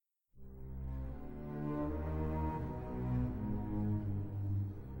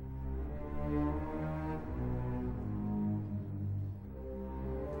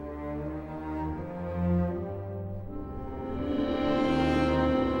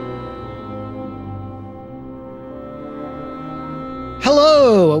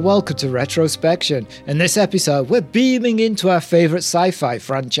Hello and welcome to Retrospection. In this episode, we're beaming into our favourite sci-fi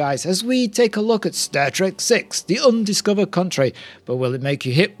franchise as we take a look at Star Trek VI, The Undiscovered Country. But will it make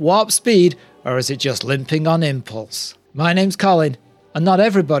you hit warp speed, or is it just limping on impulse? My name's Colin, and not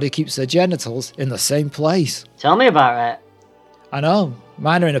everybody keeps their genitals in the same place. Tell me about it. I know.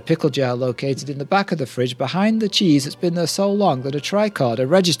 Mine are in a pickle jar located in the back of the fridge behind the cheese that's been there so long that a tricorder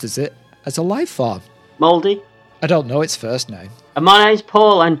registers it as a life form. Mouldy. I don't know its first name. And my name's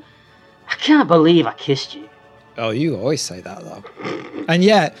Paul, and I can't believe I kissed you. Oh, you always say that, though. And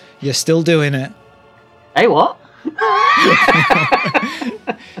yet, you're still doing it. Hey, what?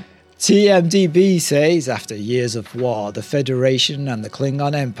 TMDB says, after years of war, the Federation and the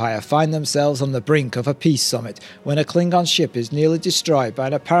Klingon Empire find themselves on the brink of a peace summit when a Klingon ship is nearly destroyed by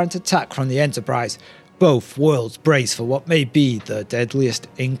an apparent attack from the Enterprise. Both worlds brace for what may be the deadliest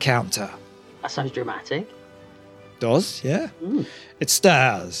encounter. That sounds dramatic. Does, yeah. It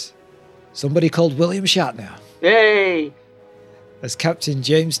stars somebody called William Shatner Yay! as Captain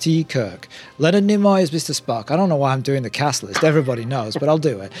James T. Kirk, Leonard Nimoy as Mr. Spock. I don't know why I'm doing the cast list. Everybody knows, but I'll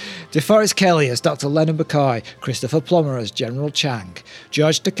do it. DeForest Kelly as Dr. Leonard McCoy, Christopher Plummer as General Chang,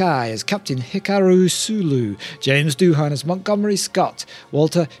 George Takei as Captain Hikaru Sulu, James Doohan as Montgomery Scott,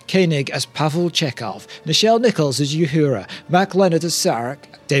 Walter Koenig as Pavel Chekhov, Nichelle Nichols as Uhura, Mac Leonard as Sarek,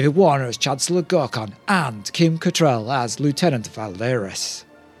 David Warner as Chancellor Gorkon, and Kim Cattrall as Lieutenant Valeris.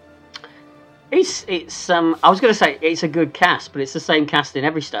 It's I was going to say it's a good cast, but it's the same cast in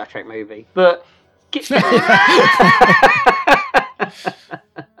every Star Trek movie. But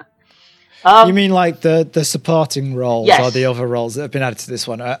you mean like the supporting roles, yes, or the other roles that have been added to this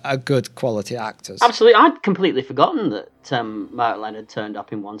one are good quality actors? Absolutely. I'd completely forgotten that Mark Leonard turned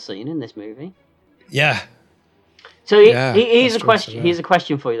up in one scene in this movie. Yeah. So here's a question. Here's a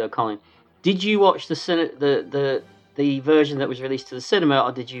question for you though, Colin. Did you watch the version that was released to the cinema,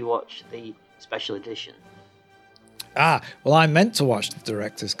 or did you watch the special edition? Well, I meant to watch the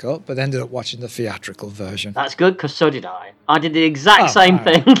director's cut, but ended up watching the theatrical version. That's good, because so did I. I did the exact same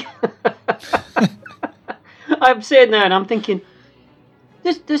thing. I'm sitting there and I'm thinking,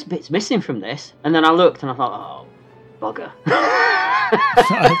 this bit's missing from this. And then I looked and I thought, oh, bugger.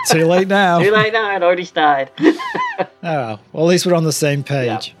 Too late now. Too late now, I'd already started. Well, at least we're on the same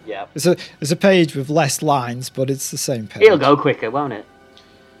page. Yeah. It's a page with less lines, but it's the same page. It'll go quicker, won't it?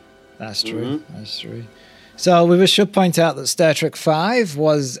 That's true. Mm-hmm. That's true. So we should point out that Star Trek V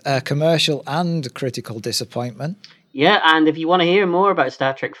was a commercial and critical disappointment. Yeah, and if you want to hear more about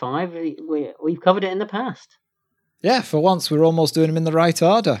Star Trek V, we've covered it in the past. Yeah, for once we're almost doing them in the right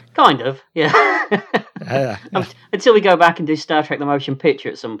order. Kind of, yeah. Yeah. Until we go back and do Star Trek The Motion Picture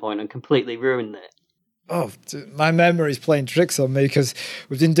at some point and completely ruin it. Oh, my memory's playing tricks on me because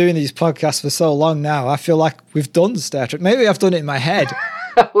we've been doing these podcasts for so long now. I feel like we've done Star Trek. Maybe I've done it in my head.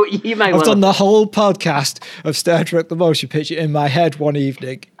 I've done the whole podcast of Star Trek The Motion Picture in my head one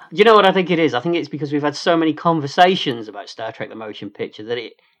evening. You know what I think it is? I think it's because we've had so many conversations about Star Trek The Motion Picture that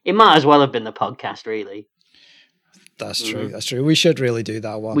it might as well have been the podcast, really. That's true. That's true. We should really do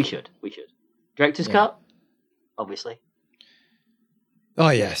that one. We should. Director's cut? Obviously. Oh,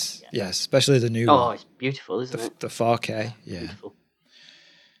 yes. Yeah. Yes, especially the new one. Oh, it's beautiful, isn't it? The 4K, yeah. Beautiful.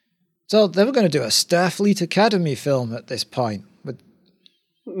 So they were going to do a Starfleet Academy film at this point.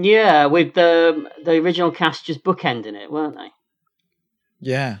 Yeah, with the original cast just bookending it, weren't they?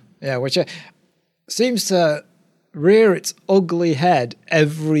 Yeah, which seems to rear its ugly head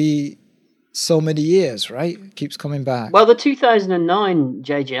every so many years, right? It keeps coming back. Well, the 2009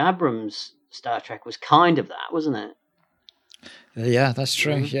 J.J. Abrams Star Trek was kind of that, wasn't it? Yeah, that's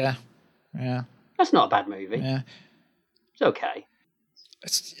true. Yeah. That's not a bad movie. Yeah, it's okay.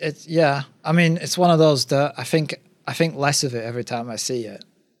 It's yeah. I mean, it's one of those that I think less of it every time I see it.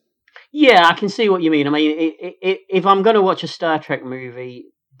 Yeah, I can see what you mean. I mean, if I'm going to watch a Star Trek movie,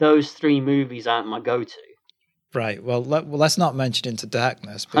 those three movies aren't my go-to. Right. Well, let's not mention Into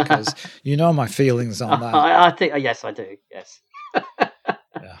Darkness because you know my feelings on that. I think yes, I do. Yes.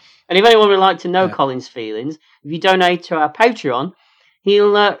 Yeah. And if anyone would like to know Colin's feelings, if you donate to our Patreon,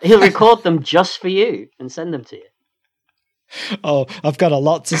 he'll record them just for you and send them to you. Oh, I've got a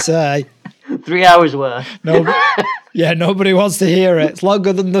lot to say. 3 hours worth. Nobody wants to hear it. It's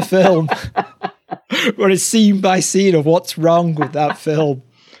longer than the film. Where it's scene by scene of what's wrong with that film.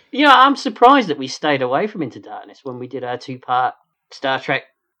 You know, I'm surprised that we stayed away from Into Darkness when we did our 2-part Star Trek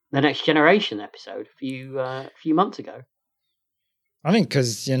The Next Generation episode a few months ago. I think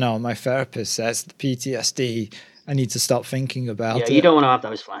because, my therapist says the PTSD, I need to stop thinking about it. Yeah, you don't want to have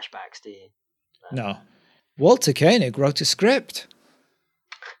those flashbacks, do you? No. Walter Koenig wrote a script.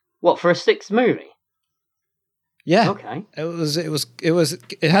 What, for a 6th movie? Yeah. Okay.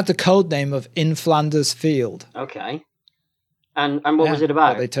 It had the code name of In Flanders Field. Okay. And what was it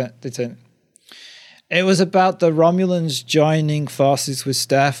about? They turned. It was about the Romulans joining forces with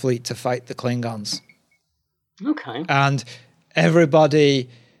Starfleet to fight the Klingons. Okay. And everybody,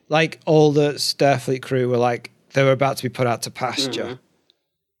 like all the Starfleet crew, were like they were about to be put out to pasture. Mm-hmm.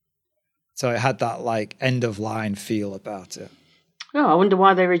 So it had that like end of line feel about it. Oh, I wonder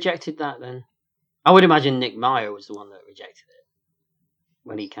why they rejected that then. I would imagine Nick Meyer was the one that rejected it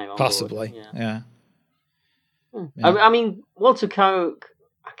when he came on Possibly, board. Yeah. Yeah. I mean, Walter Koch,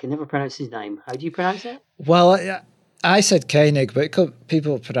 I can never pronounce his name. How do you pronounce it? Well, I said Koenig, but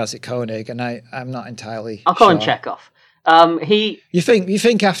people pronounce it Koenig, and I'm not entirely I'll call sure. him Chekhov. You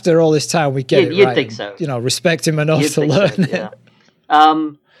think after all this time we get it right? You'd think so. Respect him enough to learn it.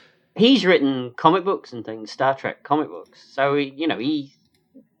 Yeah. He's written comic books and things, Star Trek comic books. So, he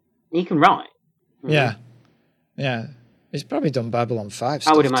can write. Mm-hmm. Yeah. He's probably done Babylon 5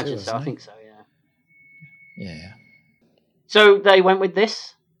 stuff. I would imagine too, so. I think so, Yeah. So they went with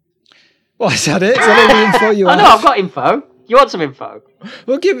this? Well, is that it? Is that all the info you have? Oh, no, I've got info. You want some info?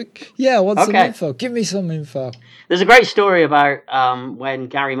 Well, some info. Give me some info. There's a great story about when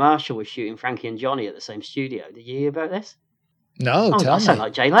Gary Marshall was shooting Frankie and Johnny at the same studio. Did you hear about this? No, tell me. I sound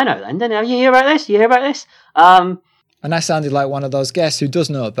like Jay Leno then, didn't I? You hear about this? And I sounded like one of those guests who does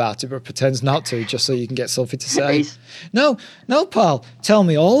know about it but pretends not to, just so you can get something to say. No, Paul, tell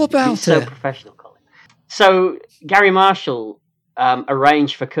me all about it. So professional, Colin. So Gary Marshall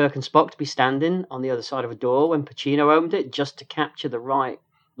arranged for Kirk and Spock to be standing on the other side of a door when Pacino opened it, just to capture the right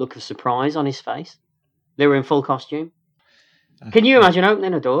look of surprise on his face. They were in full costume. Can you imagine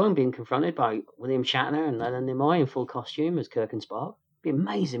opening a door and being confronted by William Shatner and Leonard Nimoy in full costume as Kirk and Spock? It'd be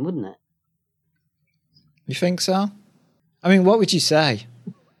amazing, wouldn't it? You think so? I mean, what would you say?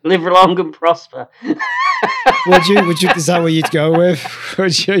 Live long and prosper. Would you? Is that what you'd go with?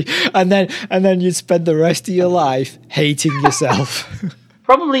 Would you? And then you'd spend the rest of your life hating yourself.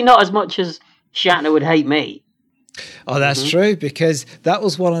 Probably not as much as Shatner would hate me. Oh, that's true, because that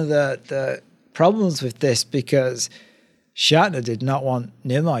was one of the problems with this, because Shatner did not want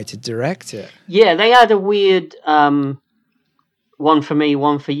Nimoy to direct it. Yeah, they had a weird one for me,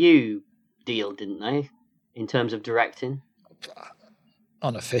 one for you deal, didn't they? In terms of directing.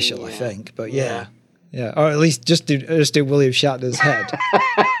 Unofficial, I think, but yeah. Or at least just do William Shatner's head.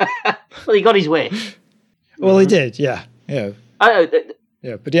 Well, he got his wish. Well, he did, yeah. Yeah,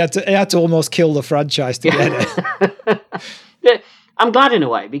 but he had to almost kill the franchise to get it. I'm glad in a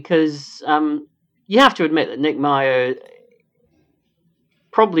way, because you have to admit that Nick Meyer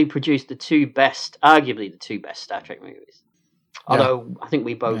probably produced arguably the two best Star Trek movies. Although I think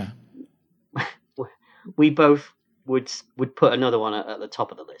we both would put another one at the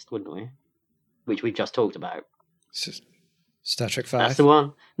top of the list, wouldn't we? Which we've just talked about. Star Trek 5. That's the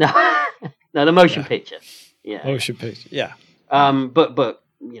one. No, the motion picture. Yeah, motion picture. Yeah. But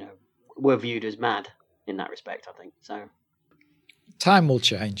we're viewed as mad in that respect, I think. So time will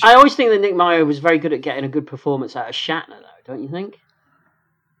change. I always think that Nick Meyer was very good at getting a good performance out of Shatner, though. Don't you think?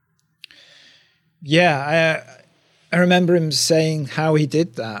 Yeah, I remember him saying how he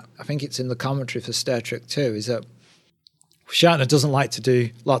did that. I think it's in the commentary for Star Trek 2, is that Shatner doesn't like to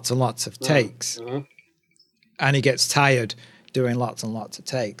do lots and lots of takes. Mm-hmm. And he gets tired doing lots and lots of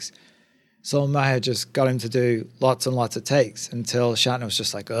takes. So Meyer just got him to do lots and lots of takes until Shatner was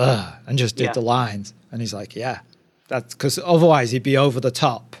just like, ugh, and just did the lines. And he's like, yeah, that's because otherwise he'd be over the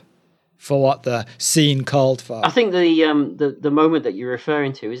top for what the scene called for. I think the moment that you're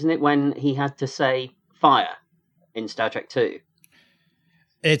referring to, isn't it, when he had to say fire in Star Trek 2?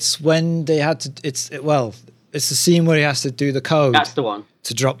 It's when they had to. It's the scene where he has to do the code. That's the one.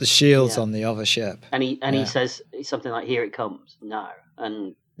 To drop the shields on the other ship. And he says something like, "Here it comes." No,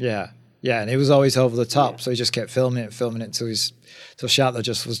 and and he was always over the top, so he just kept filming it until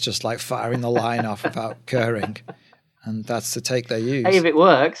Shatner was just like firing the line off without curring. And that's the take they use. Hey, if it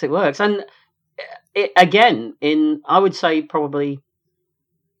works, it works. And again, I would say probably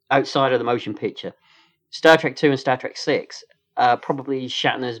outside of the motion picture, Star Trek 2 and Star Trek 6 are probably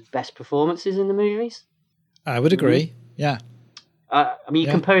Shatner's best performances in the movies. I would agree, yeah. You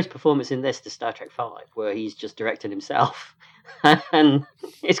compare his performance in this to Star Trek 5, where he's just directed himself. And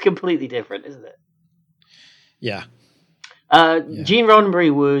it's completely different, isn't it? Yeah. Gene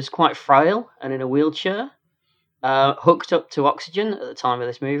Roddenberry was quite frail and in a wheelchair. Hooked up to oxygen at the time of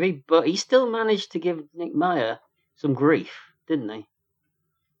this movie, but he still managed to give Nick Meyer some grief, didn't he?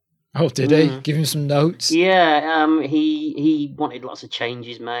 Oh, did he? Give him some notes? Yeah, he wanted lots of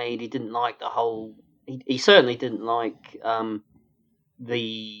changes made. He didn't like the whole... He certainly didn't like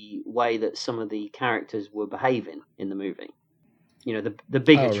the way that some of the characters were behaving in the movie. You know, the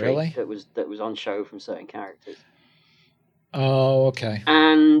bigotry that was on show from certain characters. Oh, okay.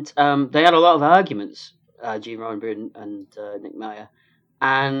 And they had a lot of arguments, Gene Roddenberry and Nick Meyer.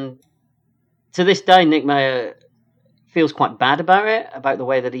 And to this day, Nick Meyer feels quite bad about it, about the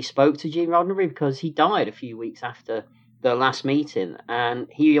way that he spoke to Gene Roddenberry, because he died a few weeks after the last meeting, and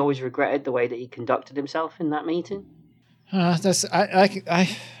he always regretted the way that he conducted himself in that meeting. I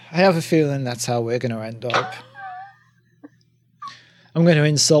have a feeling that's how we're going to end up. I'm going to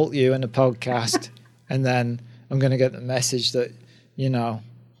insult you in a podcast, and then I'm going to get the message that, you know,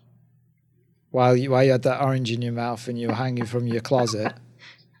 while you had that orange in your mouth and you were hanging from your closet,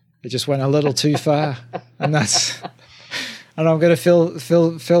 it just went a little too far, and that's. And I'm going to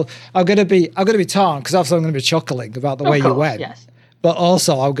feel. I'm going to be torn, because obviously I'm going to be chuckling about the way you went. Yes. But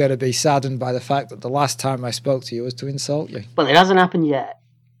also I'm going to be saddened by the fact that the last time I spoke to you was to insult you. Well, it hasn't happened yet.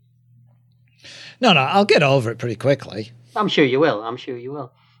 No, I'll get over it pretty quickly. I'm sure you will.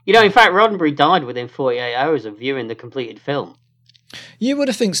 You know, in fact, Roddenberry died within 48 hours of viewing the completed film. You would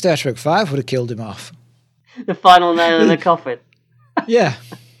have think Star Trek V would have killed him off. The final nail in the coffin. Yeah.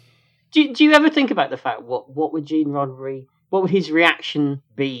 Do you ever think about the fact, what would Gene Roddenberry, what would his reaction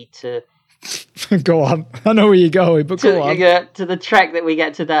be to... Go on. I know where you're going, but go on. To the Trek that we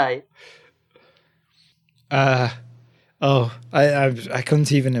get today. I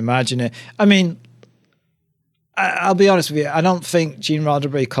couldn't even imagine it. I mean... I'll be honest with you. I don't think Gene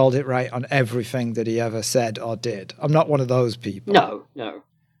Roddenberry called it right on everything that he ever said or did. I'm not one of those people. No.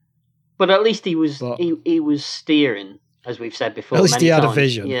 But at least he was he was steering, as we've said before. At least he had a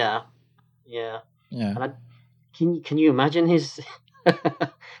vision. Yeah. And can you imagine his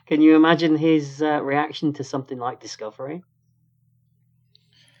can you imagine his reaction to something like Discovery?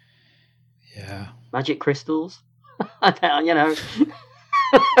 Yeah. Magic crystals. You know.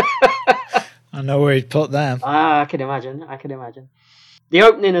 I know where he'd put them. I can imagine. The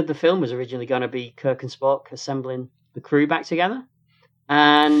opening of the film was originally going to be Kirk and Spock assembling the crew back together.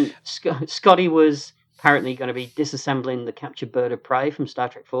 And Scotty was apparently going to be disassembling the captured bird of prey from Star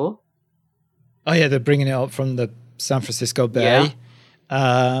Trek 4. Oh, yeah, they're bringing it up from the San Francisco Bay.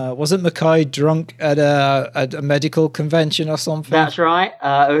 Yeah. Wasn't McCoy drunk at a medical convention or something? That's right.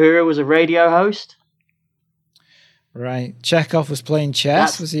 Uhura was a radio host. Right. Chekhov was playing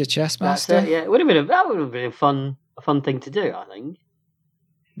chess. Was he a chess master? That's it, yeah. That would have been a fun thing to do, I think.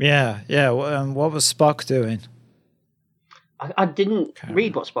 Yeah. What was Spock doing? I didn't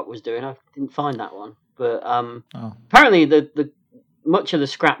read what Spock was doing. I didn't find that one. But apparently the much of the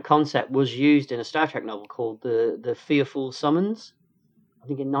scrap concept was used in a Star Trek novel called The Fearful Summons, I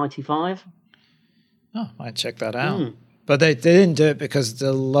think in 95. Oh, I might check that out. But they didn't do it because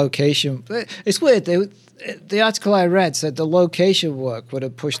the location... It's weird. The article I read said the location work would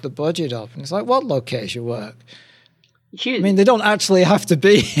have pushed the budget up. And it's like, what location work? I mean, they don't actually have to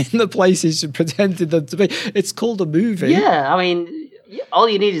be in the places you pretended them to be. It's called a movie. Yeah, I mean, all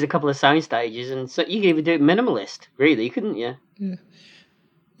you need is a couple of sound stages, and so you can even do it minimalist, really, couldn't you?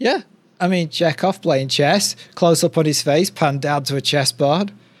 Yeah. I mean, Chekhov playing chess, close up on his face, panned down to a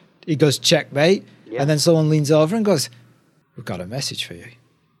chessboard. He goes, checkmate. Yeah. And then someone leans over and goes, we've got a message for you.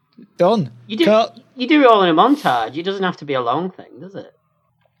 Done. You do it all in a montage. It doesn't have to be a long thing, does it?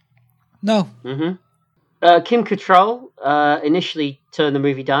 No. Mm-hmm. Kim Cattrall initially turned the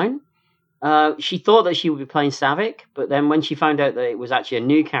movie down. She thought that she would be playing Savick, but then when she found out that it was actually a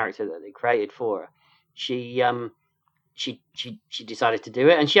new character that they created for her, she decided to do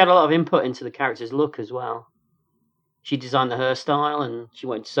it, and she had a lot of input into the character's look as well. She designed the hairstyle, and she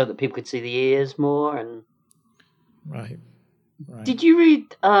wanted so that people could see the ears more. And right. Did you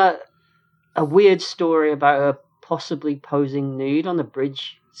read a weird story about her possibly posing nude on the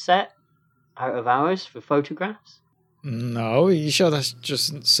bridge set out of hours for photographs? No, are you sure that's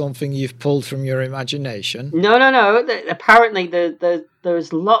just something you've pulled from your imagination? No. Apparently,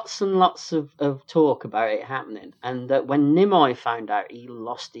 there's lots and lots of talk about it happening, and that when Nimoy found out, he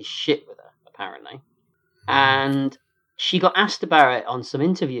lost his shit with her, apparently. And she got asked about it on some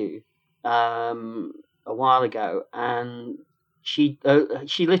interview a while ago, and she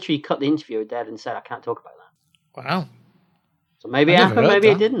literally cut the interviewer dead and said, I can't talk about that. Wow. So maybe it happened, maybe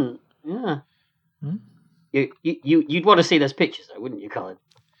it didn't. Yeah. You'd want to see those pictures, though, wouldn't you, Colin?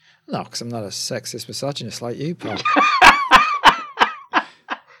 No, because I'm not a sexist misogynist like you, Paul.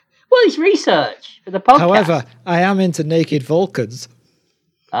 Well, it's research for the podcast. However, I am into naked Vulcans.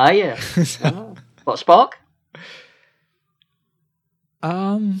 Are you? Oh. What, Spock?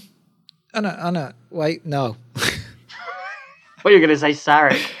 Anna, wait, no. What are you going to say,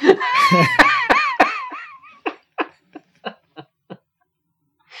 Sarek?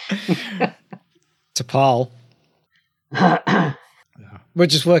 T'Pol. We're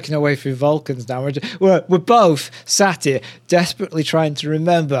just working our way through Vulcans now. We're both sat here desperately trying to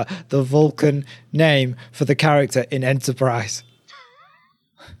remember the Vulcan name for the character in Enterprise.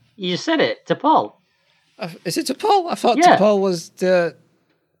 You just said it, T'Pol. Is it T'Pol? I thought Yeah. T'Pol was the...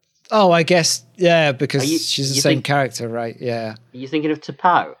 Oh, I guess, yeah, because You she's the same character, right? Yeah. Are you thinking of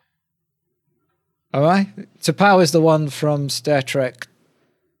T'Pau? All right. T'Pau is the one from Star Trek,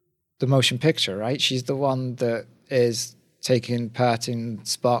 the motion picture, right? She's the one that is taking part in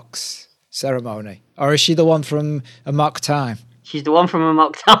Spock's ceremony. Or is she the one from Amok Time? She's the one from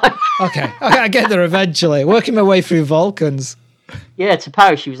Amok Time. Okay, I get there eventually. Working my way through Vulcans. Yeah,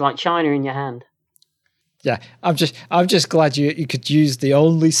 T'Pau. She was like China in your hand. Yeah, I'm just glad you could use the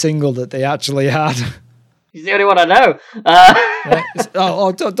only single that they actually had. She's the only one I know.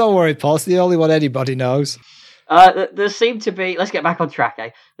 Yeah, don't worry, Paul. It's the only one anybody knows. There seemed to be... Let's get back on track,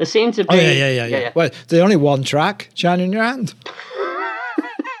 eh? There seemed to be... Oh, yeah. Well, there's only one track, China in Your Hand.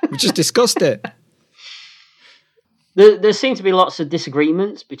 We just discussed it. There seem to be lots of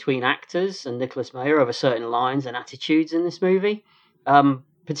disagreements between actors and Nicholas Meyer over certain lines and attitudes in this movie.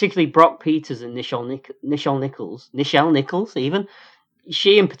 Particularly Brock Peters and Nichelle Nichols, even.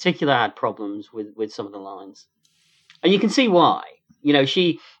 She in particular had problems with some of the lines. And you can see why. You know,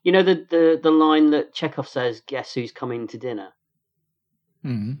 the line that Chekhov says, "Guess who's coming to dinner?"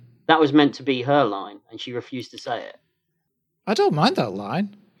 Mm. That was meant to be her line, and she refused to say it. I don't mind that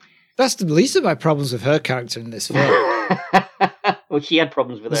line. That's the least of my problems with her character in this film. Well, she had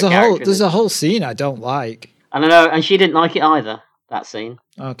problems with her character. There's a whole scene I don't like. I don't know, and she didn't like it either, that scene.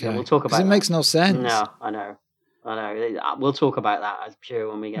 Okay. Yeah, we'll talk about it. It makes no sense. No, I know. We'll talk about that, I'm sure,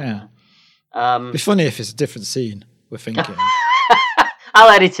 when we get there. It'd be funny if it's a different scene we're thinking. I'll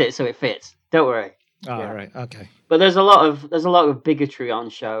edit it so it fits. Don't worry. Oh, yeah. Right. Okay. But there's a lot of bigotry on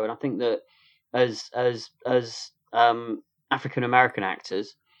show, and I think that as African American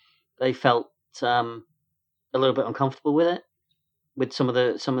actors, they felt a little bit uncomfortable with it, with some of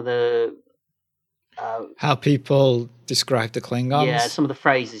the how people describe the Klingons. Yeah, some of the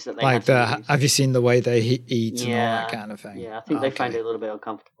phrases that they like had have you seen the way they eat and all that kind of thing? Yeah, I think they found it a little bit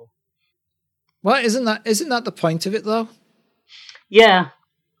uncomfortable. Well, isn't that the point of it though? Yeah.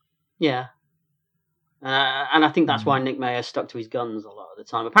 And I think that's why Nick Meyer stuck to his guns a lot of the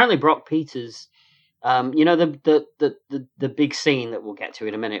time. Apparently, Brock Peters, the big scene that we'll get to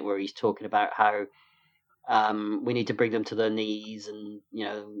in a minute, where he's talking about how we need to bring them to their knees and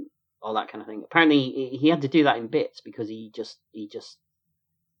all that kind of thing. Apparently, he had to do that in bits because he just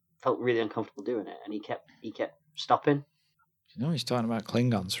felt really uncomfortable doing it, and he kept stopping. He's talking about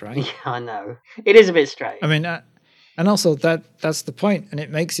Klingons, right? Yeah, I know. It is a bit strange. I mean, and also that's the point, and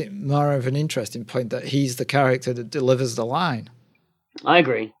it makes it more of an interesting point that he's the character that delivers the line. I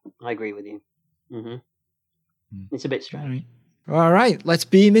agree with you. Mm-hmm. It's a bit strange. All right, let's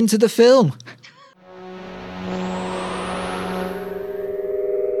beam into the film.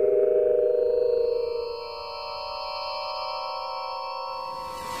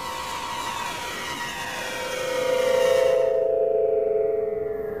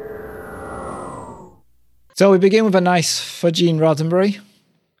 So we begin with a nice for Gene Roddenberry,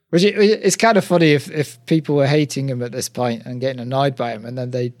 which it's kind of funny if people were hating him at this point and getting annoyed by him, and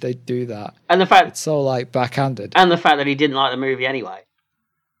then they do that. And the fact it's so like backhanded. And the fact that he didn't like the movie anyway.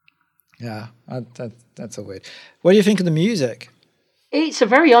 Yeah, that's a weird. What do you think of the music? It's a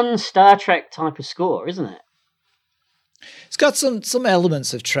very un-Star Trek type of score, isn't it? It's got some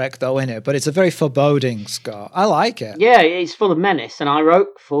elements of Trek though in it, but it's a very foreboding score. I like it. Yeah, it's full of menace, and I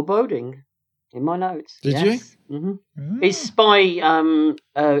wrote foreboding in my notes. Did you? Mm-hmm. It's by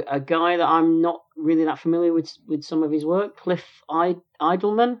a guy that I'm not really that familiar with some of his work. Cliff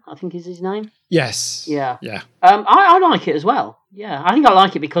Idleman, I think is his name. Yes. Yeah. Yeah. I like it as well. Yeah, I think I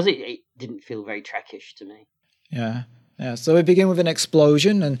like it because it didn't feel very Trekish to me. Yeah. Yeah. So we begin with an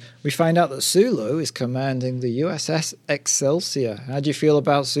explosion, and we find out that Sulu is commanding the USS Excelsior. How do you feel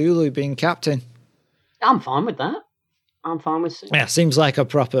about Sulu being captain? I'm fine with that. I'm fine with Sulu. Yeah, seems like a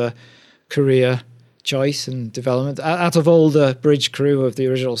proper career choice and development. Out of all the bridge crew of the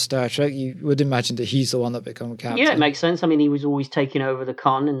original Star Trek, you would imagine that he's the one that became captain. Yeah, it makes sense. I mean, he was always taking over the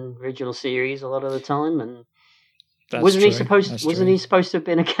con in the original series a lot of the time, and wasn't he supposed to have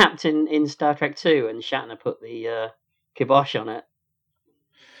been a captain in Star Trek 2, and Shatner put the kibosh on it?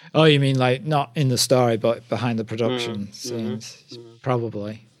 Oh, you mean like not in the story, but behind the production scenes?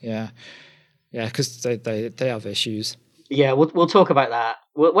 Probably, yeah, because they have issues. Yeah, we'll talk about that.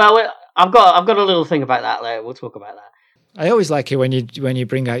 Well, I've got a little thing about that later. We'll talk about that. I always like it when you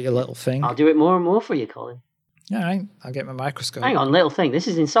bring out your little thing. I'll do it more and more for you, Colin. All right, I'll get my microscope. Hang on, little thing. This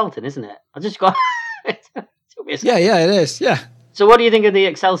is insulting, isn't it? I just got. Yeah, it is. Yeah. So, what do you think of the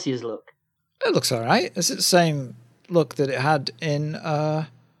Excelsior's look? It looks all right. It's the same look that it had in the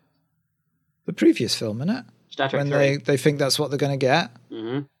previous film, isn't it? Star Trek when 3. they think that's what they're going to get,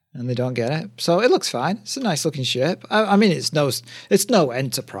 Mm-hmm. and they don't get it. So it looks fine. It's a nice looking ship. I mean, it's no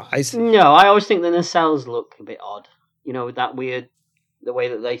Enterprise. No, I always think the nacelles look a bit odd. You know, with that weird, the way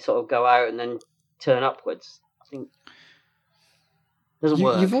that they sort of go out and then turn upwards. I think it doesn't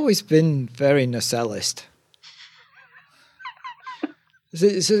work. You've always been very nacellist.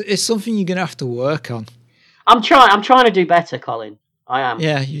 It's something you're going to have to work on. I'm trying to do better, Colin. I am.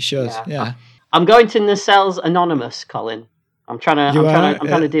 Yeah, you should. Yeah. I'm going to Nacelles Anonymous, Colin. I'm trying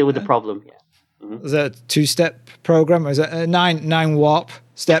to deal with the problem. Yeah. Mm-hmm. Is that a 2-step program? Or is that a 9 warp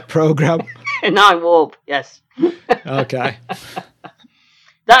step program? 9 warp, yes. Okay.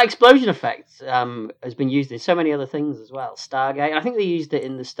 That explosion effect has been used in so many other things as well. Stargate. I think they used it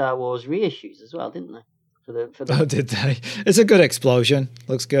in the Star Wars reissues as well, didn't they? Oh, did they? It's a good explosion.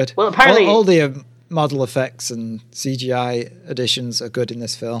 Looks good. Well, apparently all the model effects and CGI additions are good in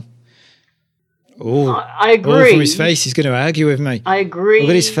this film. Oh, I agree. From his face, he's going to argue with me. I agree.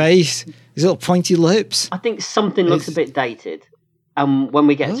 Look at his face. His little pointy lips. I think something looks a bit dated. When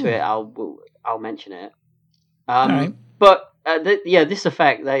we get to it, I'll mention it. All right. But this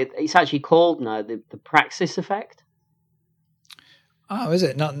effect, it's actually called now the Praxis effect. Oh, is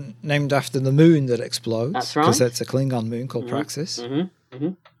it not named after the moon that explodes? That's right. Because it's a Klingon moon called Praxis. Mm-hmm.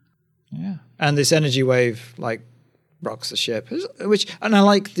 Mm-hmm. Yeah, and this energy wave rocks the ship. And I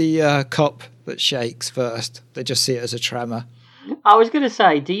like the cup that shakes first. They just see it as a tremor. I was going to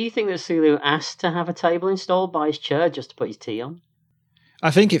say, do you think that Sulu asked to have a table installed by his chair just to put his tea on?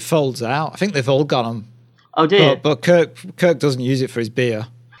 I think it folds out. I think they've all got them. Oh, dear. But Kirk doesn't use it for his beer.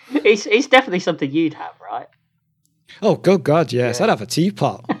 It's definitely something you'd have, right? Oh, good God, yes. Yeah. I'd have a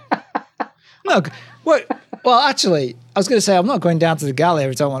teapot. No, what? Well, actually, I was going to say I'm not going down to the galley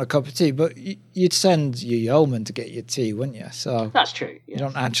every time I want a cup of tea, but you'd send your yeoman to get your tea, wouldn't you? So that's true. Yes.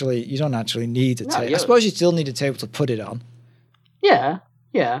 You don't actually need a table. I suppose you still need a table to put it on. Yeah,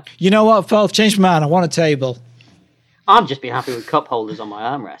 yeah. You know what, Paul? I've changed my mind. I want a table. I'd just be happy with cup holders on my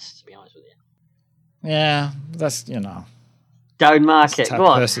armrests, to be honest with you. Yeah, that's Down market. Go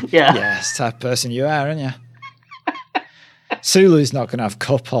on. Yeah. Yes, type of person you are, aren't you? Sulu's not going to have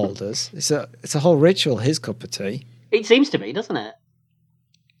cup holders. It's a whole ritual, his cup of tea. It seems to be, doesn't it?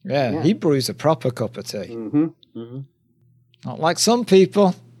 Yeah, he brews a proper cup of tea. Mm-hmm. Mm-hmm. Not like some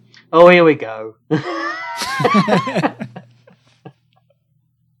people. Oh, here we go.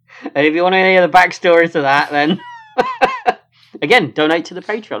 And if you want to hear the backstory to that, then again, donate to the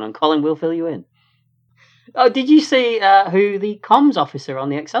Patreon and Colin will fill you in. Oh, did you see who the comms officer on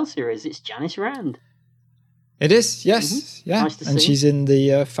the Excelsior is? It's Janice Rand. It is, yes. Mm-hmm. Yeah. Nice to and see she's in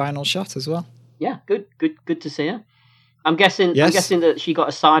the final shot as well. Yeah, good to see her. I'm guessing that she got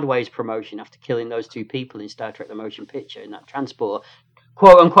a sideways promotion after killing those 2 people in Star Trek: The Motion Picture in that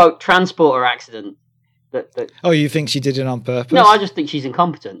quote unquote transporter accident. Oh, you think she did it on purpose? No, I just think she's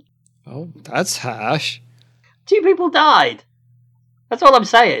incompetent. Oh, that's harsh. 2 people died. That's all I'm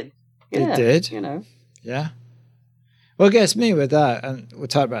saying. Yeah, they did. Yeah. Well, it gets me with that, and we're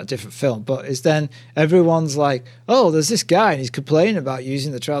talking about a different film, but it's then everyone's like, oh, there's this guy, and he's complaining about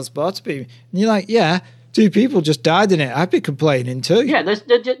using the transporter beam. And you're like, yeah, 2 people just died in it. I'd be complaining too. Yeah,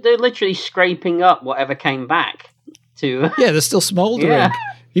 they're literally scraping up whatever came back to... Yeah, they're still smouldering. Yeah.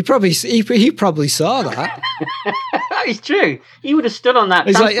 He probably saw that. That is true. He would have stood on that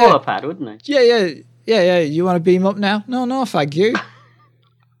transporter pad, wouldn't he? Yeah. You want to beam up now? No, thank you.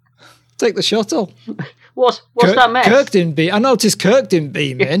 Take the shuttle. What's that mess? Kirk didn't beam. I noticed Kirk didn't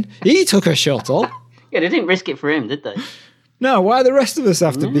beam in. He took a shuttle. Yeah, they didn't risk it for him, did they? No, why the rest of us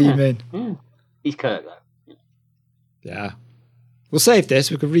have to beam in? Yeah. He's Kirk, though. Yeah. We'll save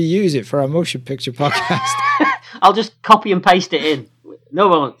this. We could reuse it for our motion picture podcast. I'll just copy and paste it in. No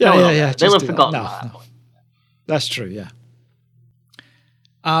one. Yeah. They'll have forgotten that. No. That's true, yeah.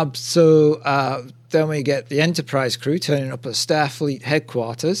 So then we get the Enterprise crew turning up at Starfleet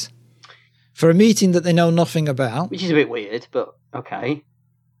headquarters for a meeting that they know nothing about. Which is a bit weird, but okay.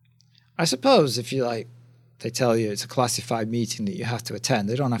 I suppose if they tell you it's a classified meeting that you have to attend,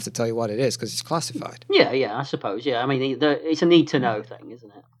 they don't have to tell you what it is because it's classified. Yeah, I suppose. Yeah, I mean, it's a need-to-know thing, isn't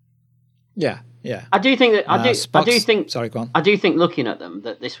it? Yeah. I do think that I do think. Sorry, go on. I do think, looking at them,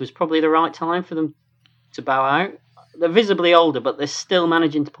 that this was probably the right time for them to bow out. They're visibly older, but they're still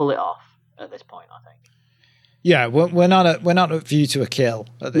managing to pull it off at this point, I think. Yeah, we're not a view to a kill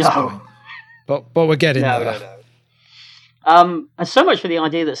at this point, but we're getting there. No. And so much for the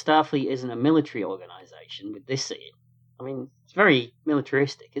idea that Starfleet isn't a military organisation. organization with this scene. I mean, it's very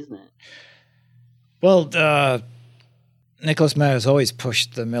militaristic, isn't it? Well, Nicholas Meyer has always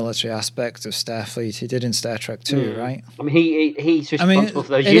pushed the military aspect of Starfleet. He did in Star Trek too, right? I mean, he's responsible for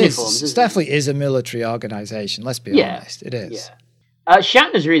those uniforms. Starfleet is a military organization. Let's be honest, it is. Yeah.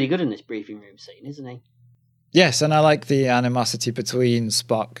 Shatner's really good in this briefing room scene, isn't he? Yes, and I like the animosity between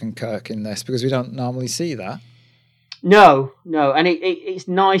Spock and Kirk in this because we don't normally see that. No, and it's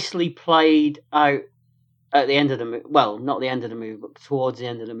nicely played out at the end of the movie. Well, not the end of the movie, but towards the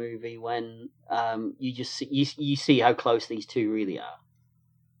end of the movie when you just see, you see how close these two really are.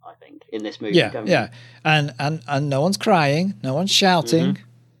 I think in this movie, don't you? And no one's crying, no one's shouting,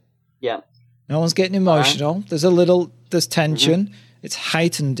 no one's getting emotional. There's tension. It's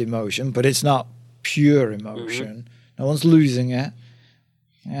heightened emotion, but it's not pure emotion. No one's losing it.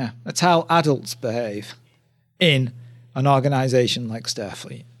 Yeah, that's how adults behave in an organization like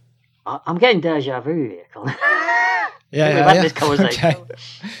Starfleet. I'm getting deja vu here, Colin. We've had this conversation. Okay.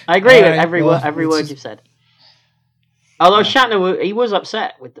 I agree with every word you've said. Although Shatner, he was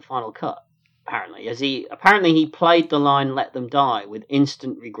upset with the final cut, apparently, he played the line "Let them die" with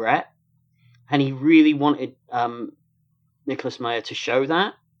instant regret, and he really wanted Nicholas Meyer to show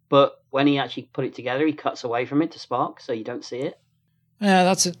that. But when he actually put it together, he cuts away from it to Spock, so you don't see it. Yeah,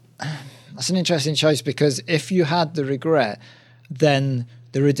 that's an interesting choice because if you had the regret, then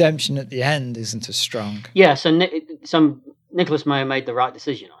the redemption at the end isn't as strong. Yeah, so Nicholas Meyer made the right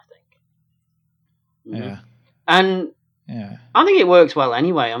decision, I think. Yeah. And I think it works well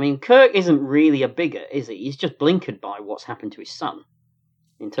anyway. I mean, Kirk isn't really a bigot, is he? He's just blinkered by what's happened to his son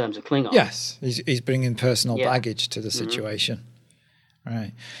in terms of Klingon. Yes, he's bringing personal baggage to the situation.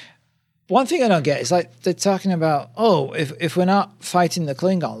 Right. One thing I don't get is like they're talking about, if we're not fighting the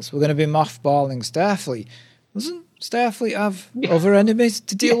Klingons, we're going to be mothballing Starfleet. Doesn't Starfleet have other enemies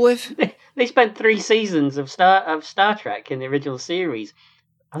to deal with? They spent 3 seasons of Star Trek in the original series.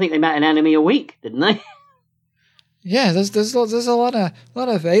 I think they met an enemy a week, didn't they? Yeah, there's a lot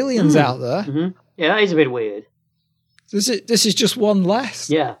of aliens out there. Mm-hmm. Yeah, that is a bit weird. This is just one less.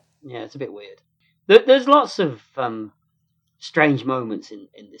 Yeah, it's a bit weird. There's lots of strange moments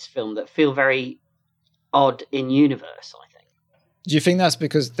in this film that feel very odd in universe, I think. Do you think that's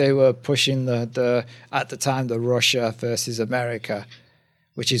because they were pushing the at the time the Russia versus America,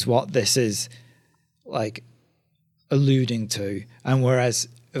 which is what this is like alluding to, and whereas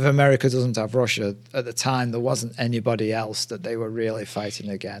if America doesn't have Russia at the time, there wasn't anybody else that they were really fighting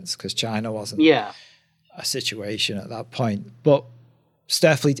against because China wasn't a situation at that point. But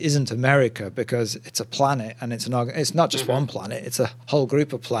Starfleet isn't America because it's a planet and it's not just one planet, it's a whole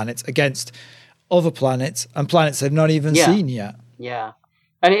group of planets against other planets and planets they've not even seen yet. Yeah.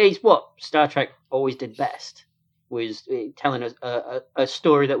 And it's what Star Trek always did best, was telling us a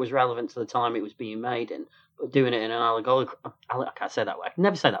story that was relevant to the time it was being made in, but doing it in an allegorical, I can't say that word, I can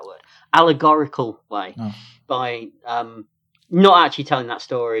never say that word, allegorical way, by not actually telling that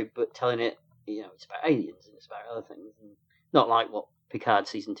story, but telling it, it's about aliens and it's about other things, and not like what Picard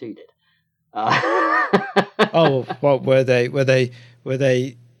season 2 did. Where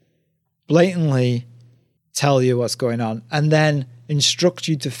they blatantly tell you what's going on and then instruct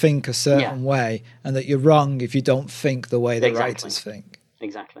you to think a certain way, and that you're wrong if you don't think the way the writers think.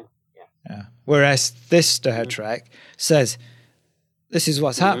 Exactly. Yeah. Whereas this Star Trek says, "This is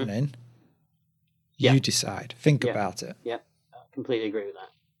what's happening. You decide. Think about it." Yeah, I completely agree with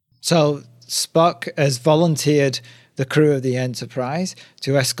that. So Spock has volunteered the crew of the Enterprise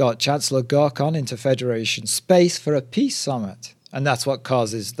to escort Chancellor Gorkon into Federation space for a peace summit. And that's what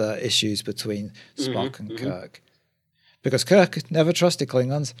causes the issues between Spock and Kirk. Because Kirk never trusted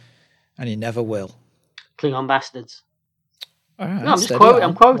Klingons, and he never will. Klingon bastards. All right, no, I'm just quoting.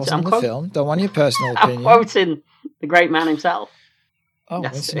 I'm quoting. The film. Don't want your personal opinion. I'm quoting the great man himself. Oh,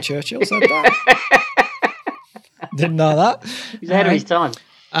 Winston Churchill said that. Didn't know that. He's ahead of his time.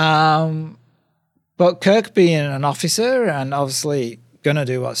 But Kirk being an officer and obviously going to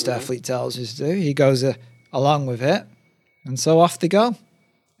do what Starfleet tells us to do, he goes along with it. And so off they go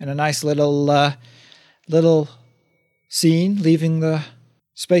in a nice little scene leaving the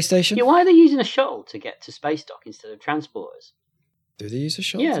space station. Yeah, why are they using a shuttle to get to space dock instead of transporters? Do they use a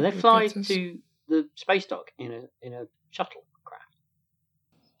shuttle? Yeah, they fly to the space dock in a shuttle craft.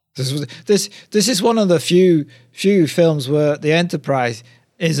 This is one of the few films where the Enterprise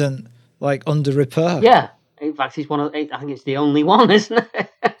isn't like under repair. Yeah, in fact, it's I think it's the only one, isn't it?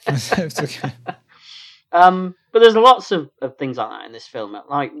 Okay. But there's lots of things like that in this film.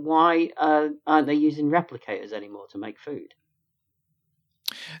 Like, why aren't they using replicators anymore to make food?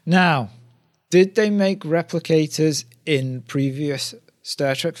 Now, did they make replicators in previous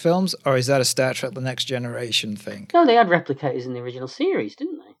Star Trek films, or is that a Star Trek The Next Generation thing? No, they had replicators in the original series,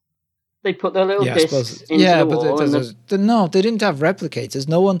 didn't they? They put their little discs into the wall. No, they didn't have replicators.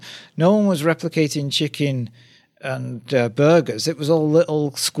 No one was replicating chicken and burgers. It was all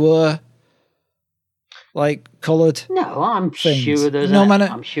little square, like coloured. No, I'm sure there's.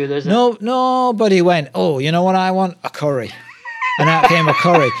 Nobody went, oh, you know what I want? A curry. And out came a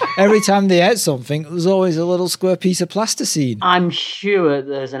curry. Every time they ate something, it was always a little square piece of plasticine. I'm sure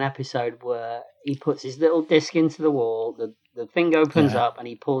there's an episode where he puts his little disc into the wall, the thing opens up, and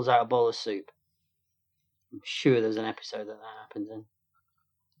he pulls out a bowl of soup. I'm sure there's an episode that happens in.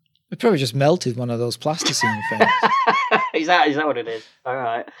 It probably just melted one of those plasticine things. Is that what it is? All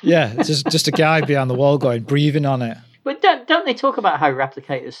right. Yeah, it's just a guy behind the wall breathing on it. But don't they talk about how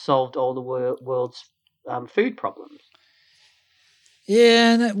replicators solved all the world's food problems?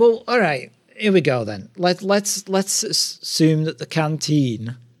 Yeah, well, all right. Here we go then. Let's assume that the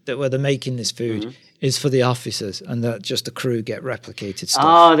canteen where they're making this food is for the officers, and that just the crew get replicated stuff.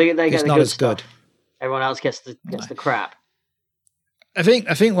 Oh, they get it's the not good as stuff. good. Everyone else gets the crap. I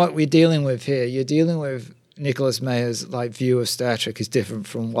think what we're dealing with here, you're dealing with Nicholas Meyer's view of Star Trek is different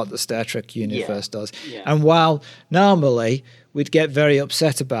from what the Star Trek universe does. Yeah. And while normally we'd get very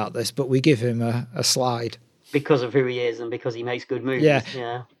upset about this, but we give him a slide. Because of who he is and because he makes good movies.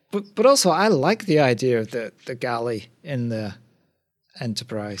 Yeah. But also, I like the idea of the galley in the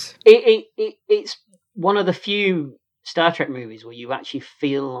Enterprise. It's one of the few Star Trek movies where you actually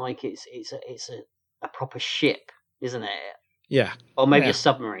feel like it's a proper ship, isn't it? Yeah. Or maybe a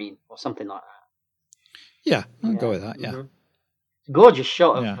submarine or something like that. Yeah, I'll go with that, yeah. Mm-hmm. It's a gorgeous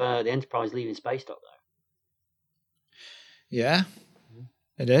shot of the Enterprise leaving space dock, though. Yeah,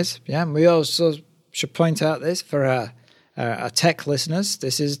 it is. Yeah, and we also should point out this for our tech listeners.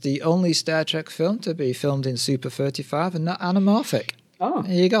 This is the only Star Trek film to be filmed in Super 35 and not anamorphic. Oh.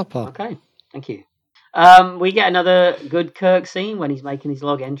 There you go, Paul. Okay, thank you. We get another good Kirk scene when he's making his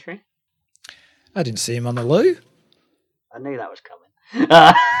log entry. I didn't see him on the loo. I knew that was coming.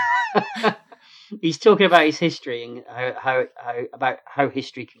 He's talking about his history and how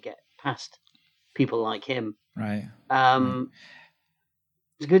history could get past people like him. Right.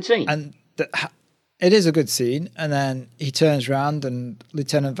 It's a good scene. And it is a good scene. And then he turns around and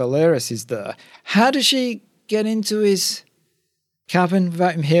Lieutenant Valeris is there. How does she get into his cabin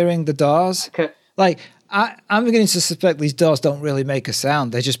without him hearing the doors? I'm beginning to suspect these doors don't really make a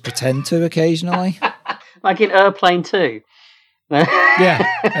sound. They just pretend to occasionally. Like in Airplane 2.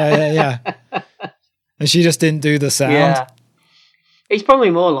 Yeah. And she just didn't do the sound. Yeah. It's probably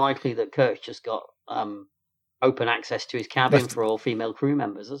more likely that Kirk's just got open access to his cabin for all female crew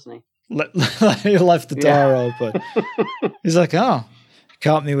members, hasn't he? He left the door open. He's like, oh,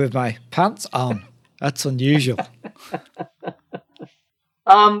 caught me with my pants on. That's unusual.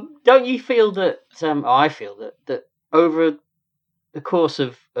 Don't you feel that, I feel that over the course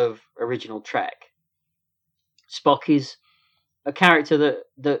of original Trek, Spock is a character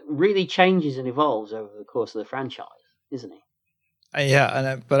that really changes and evolves over the course of the franchise, isn't he?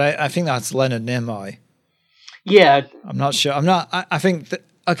 Yeah, but I think that's Leonard Nimoy. Yeah. I'm not sure. I think that,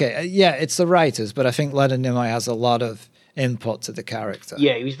 it's the writers, but I think Leonard Nimoy has a lot of input to the character.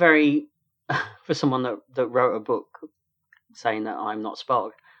 Yeah, he was very, for someone that wrote a book saying that I'm not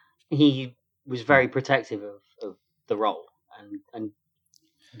Spock, he was very protective of the role and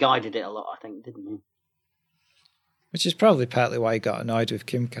guided it a lot, I think, didn't he? Which is probably partly why he got annoyed with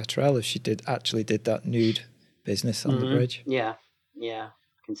Kim Cattrall if she actually did that nude business on the bridge. Yeah, I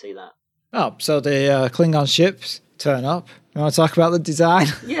can see that. Oh, so the Klingon ships turn up. You want to talk about the design?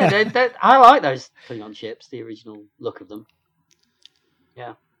 Yeah, I like those Klingon ships, the original look of them.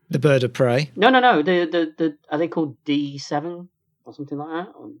 Yeah. The bird of prey? No. The are they called D7 or something like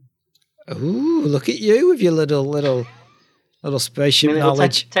that? Ooh, look at you with your little spaceship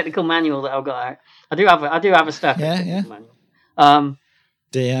knowledge. Technical manual that I've got out. I do have a stuff. Yeah. Manual.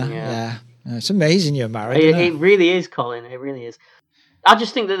 Yeah. It's amazing you're married. It really is, Colin. It really is. I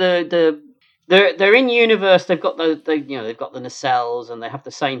just think that they're in universe. They've got they've got the nacelles and they have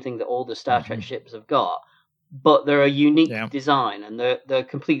the same thing that all the Star Trek ships have got, but they're a unique design and they're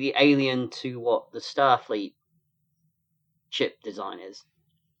completely alien to what the Starfleet ship design is.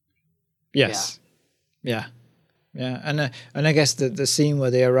 Yes. Yeah. And I guess the scene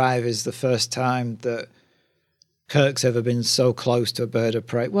where they arrive is the first time that Kirk's ever been so close to a bird of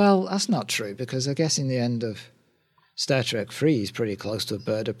prey. Well, that's not true, because I guess in the end of Star Trek 3, he's pretty close to a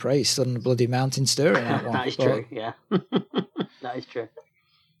bird of prey. He's stood on a bloody mountain steering that one. That is true, yeah. That is true.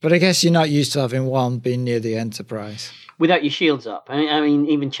 But I guess you're not used to having one being near the Enterprise. Without your shields up. I mean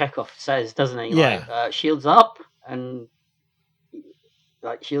even Chekhov says, doesn't he? Yeah. Like, shields up, and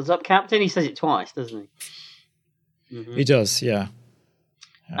Like, shields up, Captain. He says it twice, doesn't he? Mm-hmm. He does, yeah.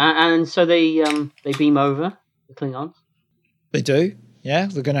 And so they beam over, the Klingons. They do, yeah.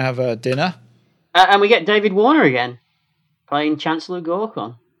 They're going to have a dinner. And we get David Warner again, playing Chancellor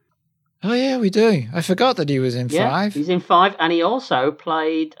Gorkon. Oh, yeah, we do. I forgot that he was in 5. He's in 5, and he also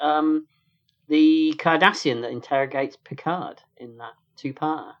played the Cardassian that interrogates Picard in that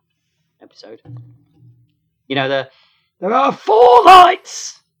 2-parter episode. You know, there are 4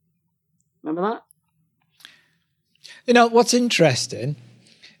 lights! Remember that? You know, what's interesting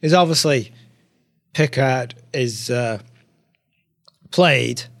is obviously Picard is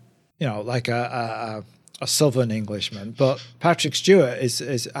played, you know, like a Southern Englishman, but Patrick Stewart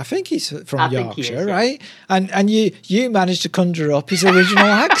is I think he's from Yorkshire, right? And you managed to conjure up his original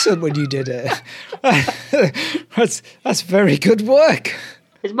accent when you did it. That's very good work.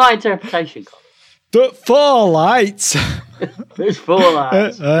 It's my interpretation, Colin. The 4 lights. There's 4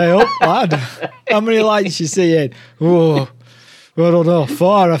 lights. Hey, up, lad. How many lights you seeing? Oh, I don't know.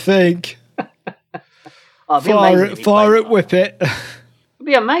 4, I think. Oh, 4 at Whippet. It'd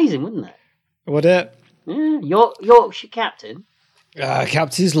be amazing, wouldn't it? Would it? Yeah, Yorkshire captain.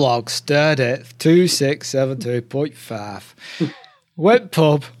 Captain's log, stirred it, 2672.5. Went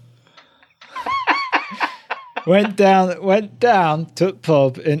pub. went down, took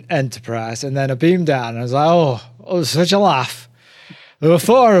pub in Enterprise, and then I beamed down, and I was like, oh, it was such a laugh. There were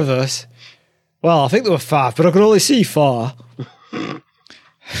 4 of us. Well, I think there were 5, but I could only see 4. And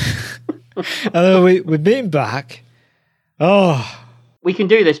then we beamed back. Oh. We can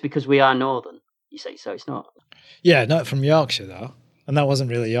do this because we are Northern, you say, so it's not. Yeah, not from Yorkshire, though. And that wasn't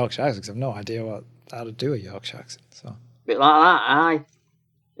really a Yorkshire accent, because I have no idea how to do a Yorkshire accent. So. A bit like that, aye.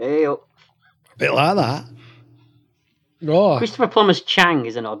 Hey up. A bit like that. Oh. Christopher Plummer's Chang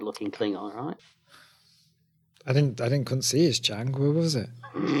is an odd-looking Klingon, right? I couldn't see his Chang. Where was it?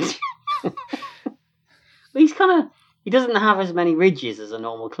 He's he doesn't have as many ridges as a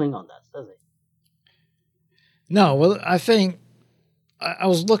normal Klingon does he? No, well, I think I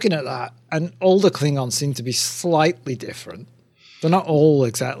was looking at that, and all the Klingons seem to be slightly different. They're not all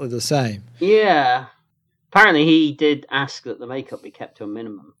exactly the same. Yeah. Apparently he did ask that the makeup be kept to a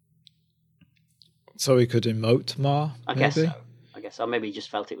minimum. So he could emote more, I guess so. Maybe he just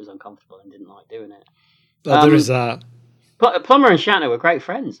felt it was uncomfortable and didn't like doing it. Oh, there is that. Plummer and Shatner were great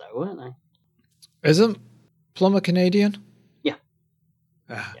friends, though, weren't they? Isn't Plummer Canadian? Yeah.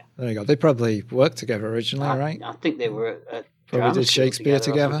 Yeah. There you go. They probably worked together originally, right? I think they were at probably did Shakespeare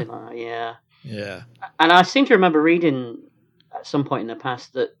together. Like that. Yeah. Yeah. And I seem to remember reading at some point in the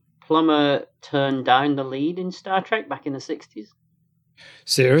past that Plummer turned down the lead in Star Trek back in the 60s.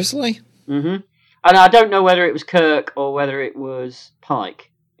 Seriously? Mm-hmm. And I don't know whether it was Kirk or whether it was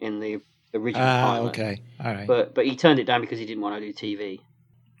Pike in the original pilot. Okay. All right. But he turned it down because he didn't want to do TV.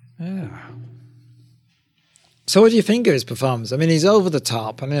 Yeah. So what do you think of his performance? I mean, he's over the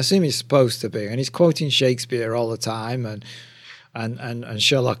top, and I assume he's supposed to be, and he's quoting Shakespeare all the time, and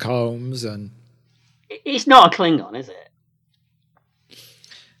Sherlock Holmes, and... It's not a Klingon, is it?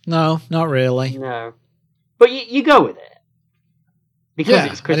 No, not really. No. But you go with it.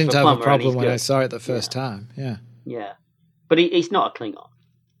 Because it's Christopher I didn't have Plummer a problem when good. I saw it the first time, yeah. Yeah. But he's not a Klingon.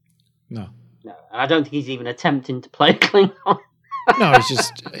 No. No, and I don't think he's even attempting to play a Klingon. No, he's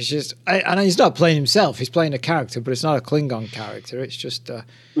just, and he's not playing himself. He's playing a character, but it's not a Klingon character. It's just,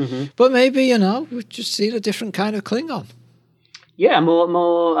 but maybe we've just seen a different kind of Klingon. Yeah,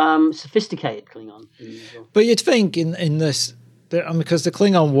 more sophisticated Klingon. But you'd think in this, because the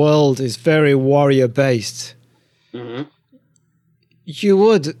Klingon world is very warrior based. Mm-hmm. You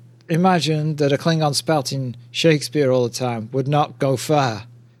would imagine that a Klingon spouting Shakespeare all the time would not go far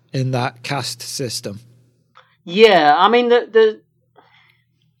in that caste system. Yeah, I mean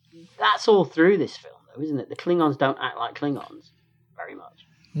that's all through this film, though, isn't it? The Klingons don't act like Klingons very much.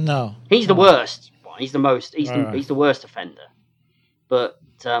 No, he's the worst one. He's the most. He's the worst offender. But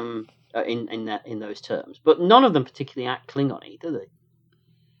in those terms, but none of them particularly act Klingon-y, do they?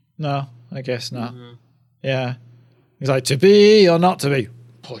 No, I guess not. Mm-hmm. Yeah, he's like, to be or not to be.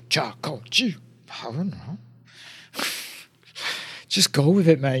 I don't know. Just go with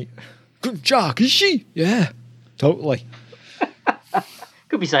it, mate. Good job, is she? Yeah, totally.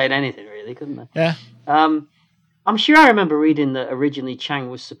 Could be saying anything, really, couldn't they? Yeah. I'm sure I remember reading that originally Chang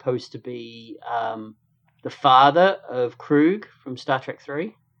was supposed to be the father of Krug from Star Trek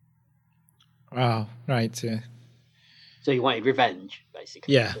 3. Oh, right, yeah. So he wanted revenge,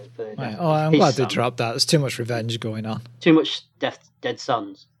 basically. Yeah. Right. Oh, I'm glad they dropped that. There's too much revenge going on. Too much dead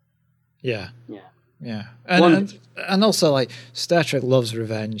sons. Yeah. Yeah. Yeah. And also, like, Star Trek loves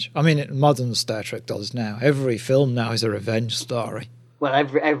revenge. I mean, modern Star Trek does now. Every film now is a revenge story. Well,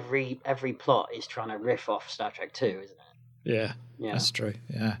 every plot is trying to riff off Star Trek 2, isn't it? Yeah, Yeah. that's true.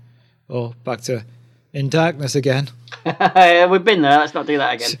 Yeah. Oh, back to In Darkness again. We've been there. Let's not do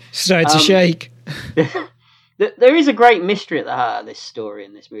that again. Straight to shake. There is a great mystery at the heart of this story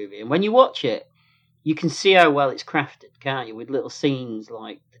in this movie, and when you watch it, you can see how well it's crafted, can't you? With little scenes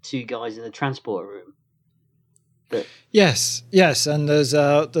like the two guys in the transport room. Yes, and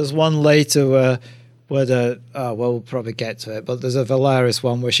there's one later where we'll probably get to it, but there's a hilarious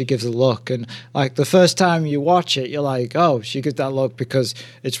one where she gives a look, and like the first time you watch it, you're like, oh, she gives that look because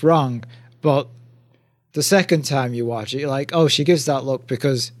it's wrong, but the second time you watch it, you're like, oh, she gives that look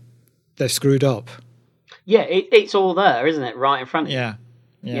because they've screwed up. Yeah, it's all there, isn't it? Right in front of you.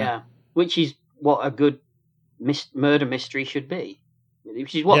 Yeah. Which is what a good murder mystery should be.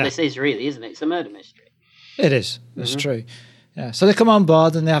 Which is what this is, really, isn't it? It's a murder mystery. It is. It's true. Yeah. So they come on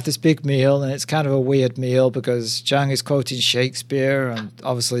board and they have this big meal, and it's kind of a weird meal because Chang is quoting Shakespeare, and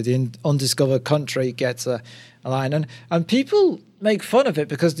obviously the undiscovered country gets a line. And people make fun of it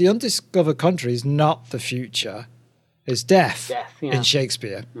because the undiscovered country is not the future. It's death in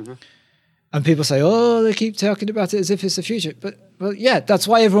Shakespeare. Mm-hmm. And people say, oh, they keep talking about it as if it's the future. But yeah, that's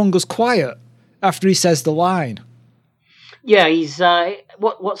why everyone goes quiet after he says the line. Yeah, he's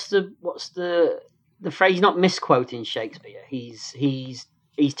what's the phrase? He's not misquoting Shakespeare. He's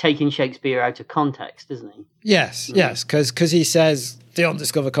taking Shakespeare out of context, isn't he? Yes, because he says the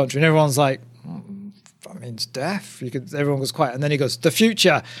undiscovered country, and everyone's like, that means death. Everyone goes quiet, and then he goes the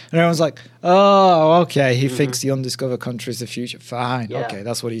future, and everyone's like, oh, okay. He thinks the undiscovered country is the future. Fine, okay,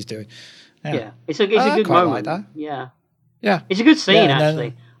 that's what he's doing. Yeah. It's a good moment. Like that. Yeah, it's a good scene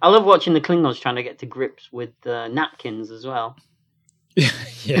actually. I love watching the Klingons trying to get to grips with napkins as well.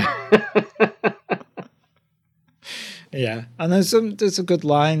 Yeah. Yeah, and there's some good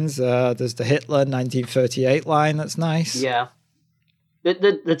lines. There's the Hitler 1938 line that's nice. Yeah,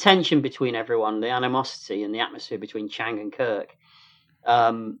 the tension between everyone, the animosity and the atmosphere between Chang and Kirk.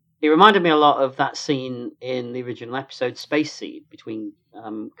 It reminded me a lot of that scene in the original episode Space Seed between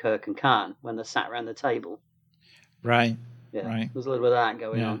Kirk and Khan when they sat around the table. Right. Yeah, right. There's a little bit of that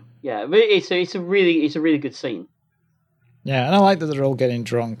going on. Yeah, but it's a really good scene. Yeah, and I like that they're all getting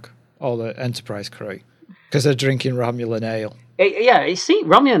drunk, all the Enterprise crew, because they're drinking Romulan ale.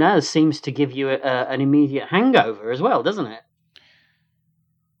 Romulan ale seems to give you an immediate hangover as well, doesn't it?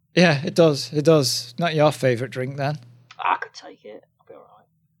 Yeah, it does. It does. Not your favourite drink, then? I could take it. I'll be all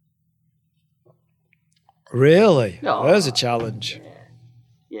right. Really? Oh, there's a challenge.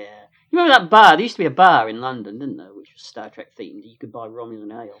 Yeah. You remember that bar? There used to be a bar in London, didn't there, which was Star Trek themed. You could buy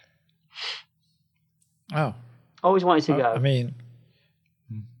Romulan ale. Oh. Always wanted to go. I mean,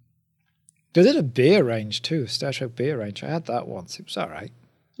 they did a beer range too, Star Trek beer range. I had that once. It was all right.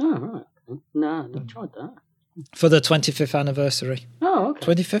 Oh, right. No, I've tried that. For the 25th anniversary. Oh,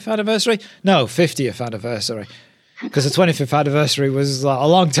 okay. 25th anniversary? No, 50th anniversary. Because the 25th anniversary was a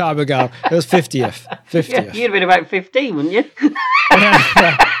long time ago. It was 50th. 50th. Yeah, you'd have been about 15, wouldn't you?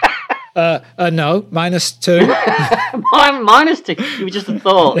 No, -2. -2. You were just a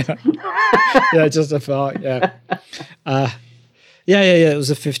thought. Yeah, just a thought. Yeah. Yeah. It was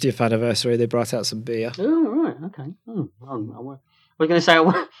the 50th anniversary. They brought out some beer. Oh, right. Okay. I was going to say,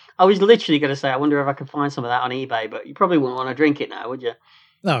 I was literally going to say, I wonder if I could find some of that on eBay, but you probably wouldn't want to drink it now, would you?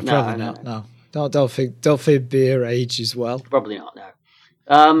 No, probably not. No. Don't think beer ages well. Probably not.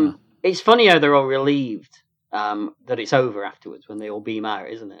 No. It's funny how they're all relieved that it's over afterwards when they all beam out,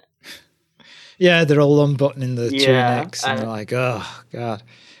 isn't it? Yeah, they're all unbuttoning the tunics and they're like, "Oh God!"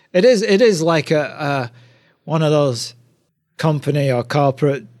 It is like a one of those company or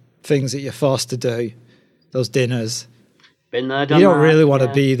corporate things that you're forced to do. Those dinners. Been there, done you don't that. really want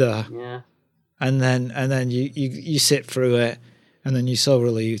to be there. Yeah. And then you sit through it, and then you're so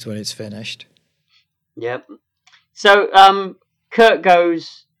relieved when it's finished. Yep. So Kirk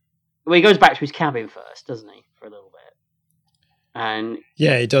goes back to his cabin first, doesn't he, for a little bit? And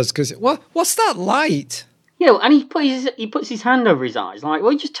yeah, he does. Because what's that light? Yeah, and he puts his hand over his eyes, like,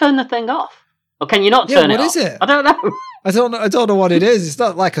 well, just turn the thing off. Or can you not turn it off? What is it? I don't know. I don't know what it is. It's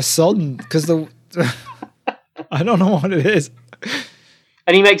not like a sun because I don't know what it is.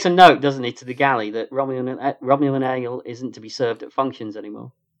 And he makes a note, doesn't he, to the galley that Romulan ale isn't to be served at functions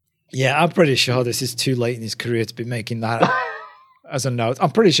anymore. Yeah, I'm pretty sure this is too late in his career to be making that as a note.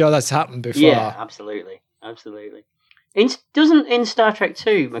 I'm pretty sure that's happened before. Yeah, absolutely. Doesn't in Star Trek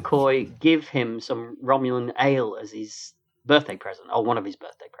 2 McCoy give him some Romulan ale as his birthday present, or one of his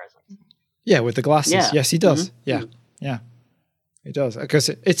birthday presents? Yeah, with the glasses. Yeah. Yes, he does. Mm-hmm. Yeah. He does. Because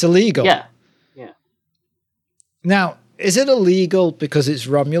it's illegal. Yeah. Now, is it illegal because it's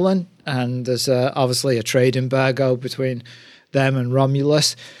Romulan and there's obviously a trade embargo between them and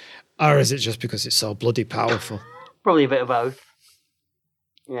Romulus, or is it just because it's so bloody powerful? Probably a bit of both.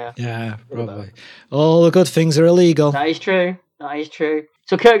 Yeah, probably. All the good things are illegal. That is true.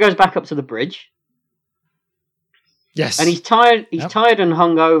 So Kirk goes back up to the bridge. Yes. And he's tired. He's tired and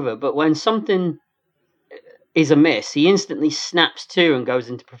hungover, but when something is amiss, he instantly snaps to and goes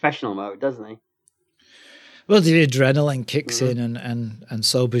into professional mode, doesn't he? Well, the adrenaline kicks in and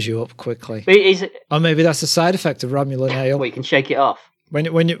sobers you up quickly. But or maybe that's a side effect of Romulan ale. Well, you can shake it off.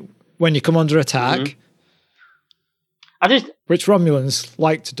 When you come under attack, which Romulans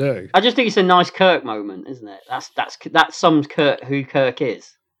like to do. I just think it's a nice Kirk moment, isn't it? That's some Kirk who Kirk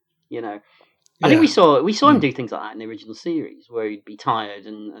is, you know. I think we saw him do things like that in the original series, where he'd be tired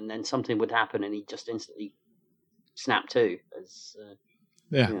and then something would happen and he'd just instantly snap to.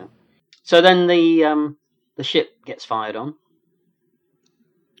 So then the ship gets fired on.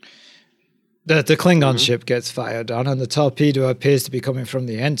 The Klingon ship gets fired on, and the torpedo appears to be coming from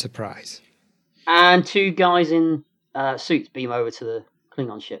the Enterprise. And two guys in suits beam over to the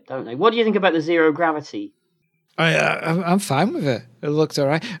Klingon ship, don't they? What do you think about the zero gravity? I'm fine with it. It looked all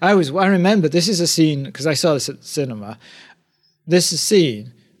right. I remember this is a scene, because I saw this at the cinema. This is a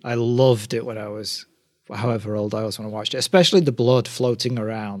scene, I loved it when I was however old I was when I watched it, especially the blood floating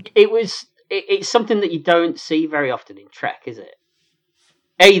around. It's something that you don't see very often in Trek, is it?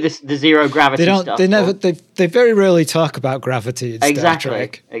 The zero gravity stuff. They very rarely talk about gravity in Star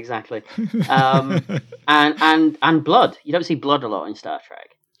Trek. Exactly. And blood. You don't see blood a lot in Star Trek.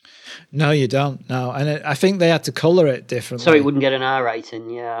 No, you don't. No, and I think they had to colour it differently, so it wouldn't get an R rating.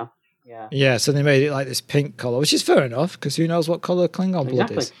 Yeah. Yeah, so they made it like this pink colour, which is fair enough because who knows what colour Klingon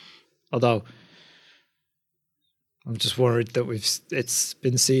blood is. Although I'm just worried that it's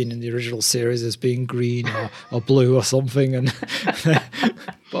been seen in the original series as being green or blue or something, and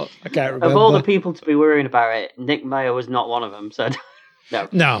but I can't remember. Of all the people to be worrying about it, Nick Mayer was not one of them. So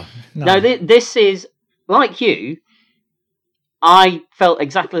no. This is like you. I felt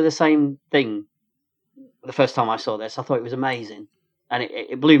exactly the same thing the first time I saw this. I thought it was amazing, and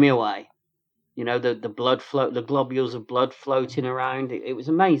it blew me away. You know, the blood the globules of blood floating around. It was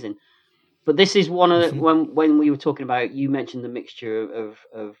amazing. But this is one of the, when we were talking about, you mentioned the mixture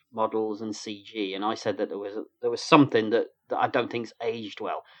of models and CG, and I said that there was something that I don't think's aged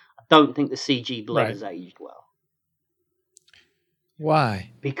well. I don't think the CG blood has aged well.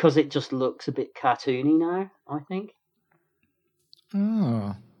 Why? Because it just looks a bit cartoony now, I think.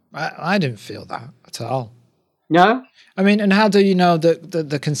 Oh, I didn't feel that at all. No? I mean, and how do you know that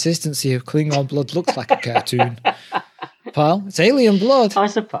the consistency of Klingon blood looks like a cartoon? Pal, it's alien blood. I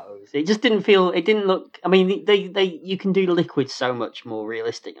suppose. It just didn't feel, it didn't look, I mean, you can do liquid so much more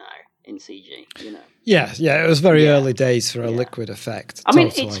realistic now in CG, you know. Yeah, it was very early days for a liquid effect. I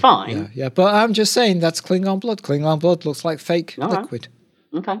mean, it's fine. Yeah, but I'm just saying that's Klingon blood. Klingon blood looks like fake liquid.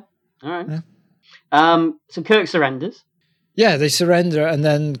 Okay, all right. Yeah. So Kirk surrenders. Yeah, they surrender, and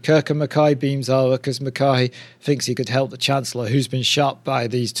then Kirk and Mackay beams over because Mackay thinks he could help the Chancellor, who's been shot by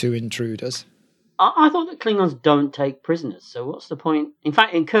these two intruders. I thought that Klingons don't take prisoners, so what's the point? In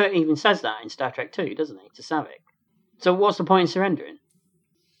fact, Kirk even says that in Star Trek 2, doesn't he, to Savick? So what's the point in surrendering?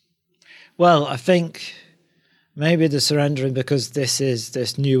 Well, I think maybe they're surrendering because this is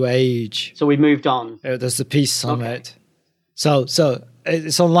this new age. So we moved on. There's the peace summit. Okay. So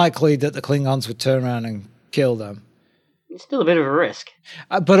it's unlikely that the Klingons would turn around and kill them. It's still a bit of a risk.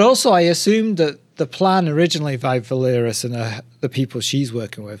 But also, I assumed that the plan originally by Valeris and the people she's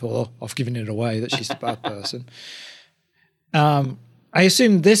working with, although I've given it away that she's a bad person, I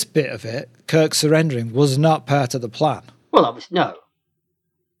assumed this bit of it, Kirk surrendering, was not part of the plan. Well, obviously, no.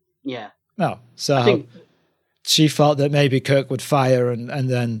 Yeah. No. So she thought that maybe Kirk would fire and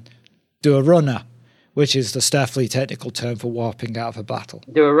then do a runner, which is the Starfleet technical term for warping out of a battle.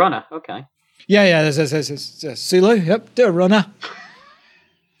 Do a runner, okay. Yeah, there's Sulu, yep, do a runner.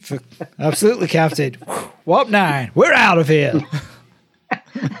 Absolutely, Captain. Warp 9, we're out of here.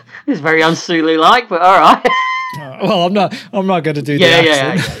 It's very un-Sulu-like, but all right. Well, I'm not going to do that.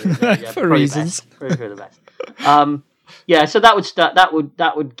 Yeah. For reasons. For the best. So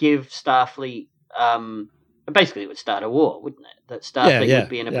that would give Starfleet. Basically, it would start a war, wouldn't it? That Starfleet would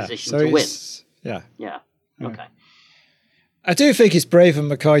be in a position to win. Yeah. Okay. I do think it's brave of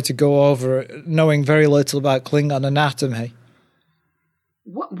Mackay to go over knowing very little about Klingon anatomy.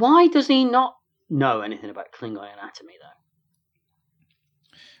 Why does he not know anything about Klingon anatomy, though?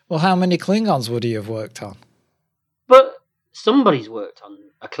 Well, how many Klingons would he have worked on? But somebody's worked on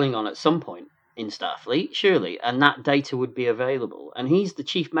a Klingon at some point in Starfleet, surely, and that data would be available. And he's the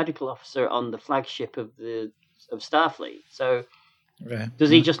chief medical officer on the flagship of Starfleet. So does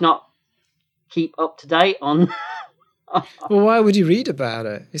he just not keep up to date on Well, why would he read about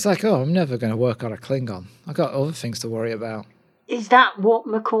it? He's like, oh, I'm never going to work on a Klingon. I've got other things to worry about. Is that what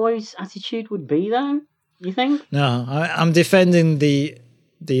McCoy's attitude would be, though? You think? No, I'm defending the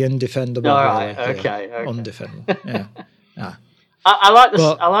undefendable. All right, okay. Undefendable, yeah.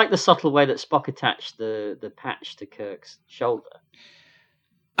 I like the subtle way that Spock attached the patch to Kirk's shoulder.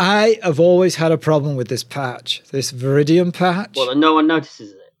 I have always had a problem with this patch, this Viridian patch. Well, and no one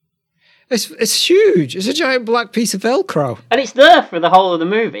notices it. It's huge. It's a giant black piece of Velcro. And it's there for the whole of the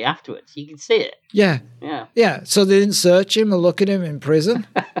movie afterwards. You can see it. Yeah. Yeah. Yeah. So they didn't search him or look at him in prison.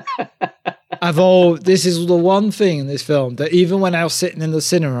 This is the one thing in this film that even when I was sitting in the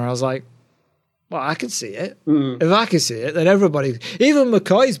cinema, I was like, well, I can see it. If I can see it, then everybody, even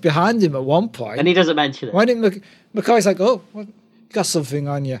McCoy's behind him at one point. And he doesn't mention it. Why didn't McCoy's like, oh, what, you got something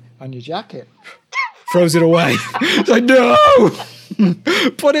on your jacket. Throws it away. It's like, no!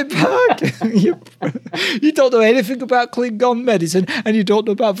 Put it back. You don't know anything about Klingon medicine and you don't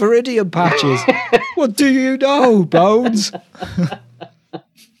know about Viridian patches. What do you know, Bones?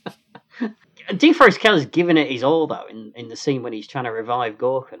 DeForest Kelly's giving it his all, though, in the scene when he's trying to revive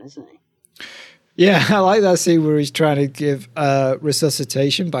Gorkon, isn't he? Yeah, I like that scene where he's trying to give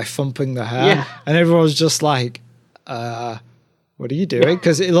resuscitation by thumping the hair. Yeah. And everyone's just like, what are you doing?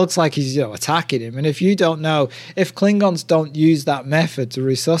 Because it looks like he's attacking him. And if you don't know, if Klingons don't use that method to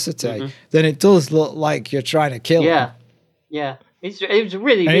resuscitate, then it does look like you're trying to kill him. Yeah. It was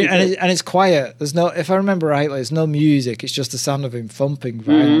really, and it's quiet. There's no, if I remember rightly, there's no music. It's just the sound of him thumping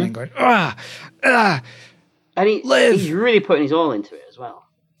violently and going, and he's really putting his all into it as well.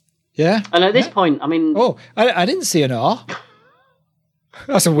 Yeah. And at this point, I mean... Oh, I didn't see an R.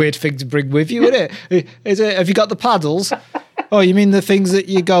 That's a weird thing to bring with you, isn't it? Have you got the paddles? Oh, you mean the things that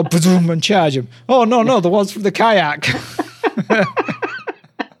you go boom and charge them? Oh, no, the ones from the kayak.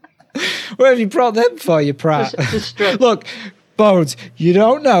 Where have you brought them for, you prat? Look, Bones, you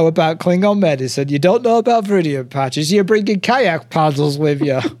don't know about Klingon medicine. You don't know about Viridian patches. You're bringing kayak paddles with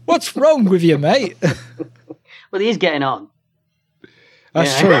you. What's wrong with you, mate? Well, he is getting on.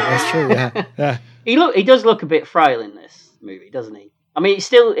 That's true, yeah. He does look a bit frail in this movie, doesn't he? I mean, he's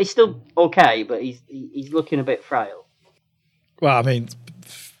still okay, but he's looking a bit frail. Well, I mean,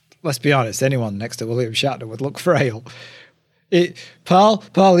 let's be honest. Anyone next to William Shatner would look frail. Paul,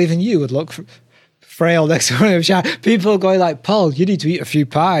 even you would look frail next to William Shatner. People are going like, Paul, you need to eat a few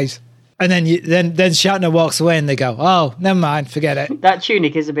pies. And then Shatner walks away and they go, oh, never mind, forget it. That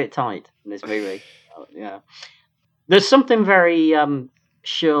tunic is a bit tight in this movie. Yeah. There's something very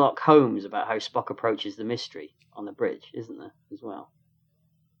Sherlock Holmes about how Spock approaches the mystery on the bridge, isn't there, as well?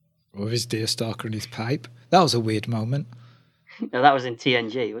 With his deerstalker and his pipe. That was a weird moment. No, that was in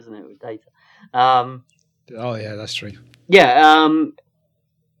TNG, wasn't it, with Data? Oh yeah, that's true. Yeah,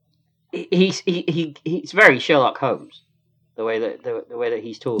 he's very Sherlock Holmes, the way that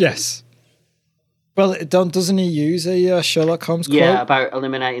he's talking. Yes. Well, doesn't he use a Sherlock Holmes quote? Yeah, about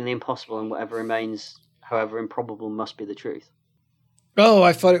eliminating the impossible and whatever remains, however improbable, must be the truth. Oh,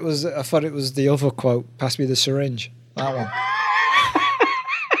 I thought it was the other quote. Pass me the syringe. That one.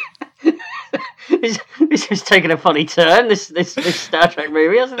 This is taking a funny turn. This Star Trek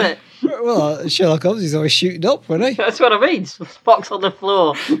movie, hasn't it? Well, Sherlock Holmes is always shooting up, wasn't he? That's what I mean. Spock's on the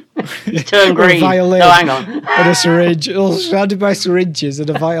floor. He's turned green. Violin, no, hang on. And a syringe, all surrounded by syringes and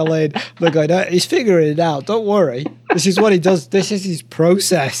a violin. They're going, he's figuring it out. Don't worry. This is what he does. This is his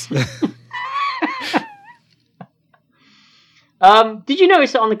process. Did you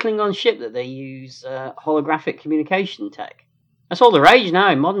notice that on the Klingon ship that they use holographic communication tech? That's all the rage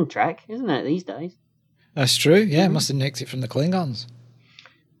now in modern Trek, isn't it, these days? That's true, yeah. Must have nicked it from the Klingons.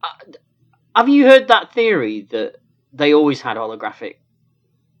 Have you heard that theory that they always had holographic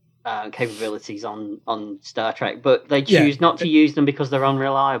capabilities on Star Trek, but they choose not to use them because they're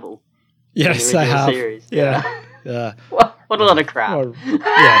unreliable? Yes, I have. Series. Yeah. Yeah. What a lot of crap.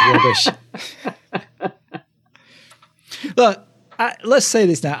 Rubbish. Look, let's say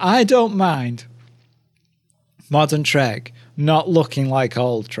this now. I don't mind modern Trek not looking like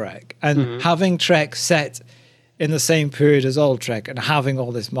old Trek and having Trek set in the same period as old Trek and having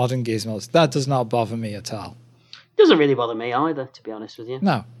all this modern gizmos. That does not bother me at all. Doesn't really bother me either, to be honest with you.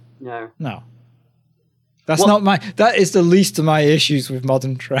 No. That's that is the least of my issues with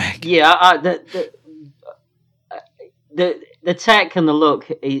modern Trek. Yeah, the tech and the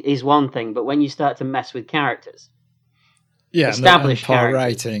look is one thing, but when you start to mess with characters, established and poor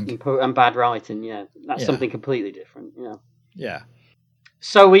characters writing and bad writing, that's something completely different. Yeah.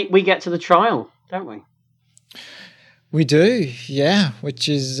 So we get to the trial, don't we? We do, yeah. Which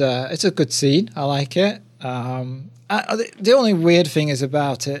is it's a good scene. I like it. The only weird thing is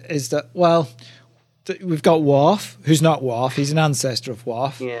about it is that we've got Worf, who's not Worf. He's an ancestor of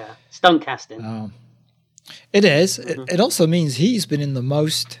Worf. Yeah, stunt casting. It is. It also means he's been in the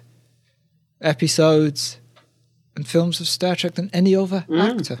most episodes and films of Star Trek than any other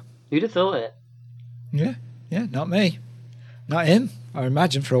actor. Who'd have thought it? Yeah, not me. Not him, I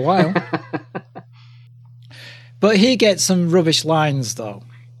imagine, for a while. But he gets some rubbish lines, though.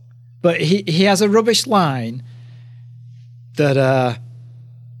 But he has a rubbish line that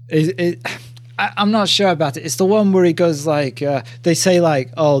I'm not sure about it. It's the one where he goes like, they say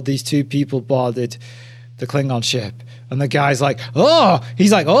like, oh, these two people boarded the Klingon ship. And the guy's like,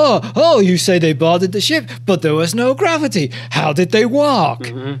 he's like, you say they boarded the ship, but there was no gravity. How did they walk?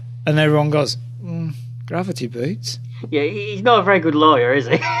 And everyone goes, gravity boots. Yeah, he's not a very good lawyer, is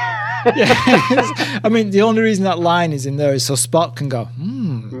he? I mean, the only reason that line is in there is so Spock can go,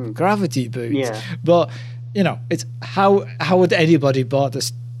 gravity boots. Yeah. But, it's how would anybody board a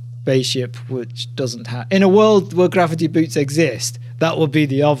spaceship which doesn't have... In a world where gravity boots exist, that would be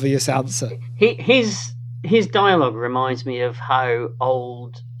the obvious answer. His dialogue reminds me of how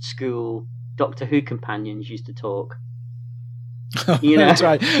old school Doctor Who companions used to talk. That's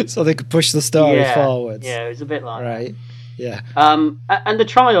right. So they could push the story forwards. Yeah, it was a bit like right. Yeah. And the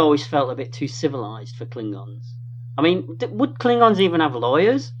trial always felt a bit too civilized for Klingons. I mean, would Klingons even have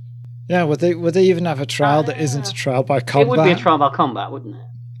lawyers? Yeah, would they even have a trial that isn't a trial by combat? It would be a trial by combat, wouldn't it?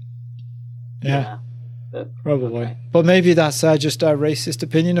 Yeah. Probably. Okay. But maybe that's just our racist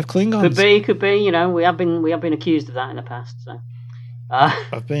opinion of Klingons. Could be. We have been accused of that in the past. So.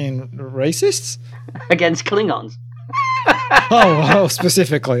 Of being racists? Against Klingons. oh,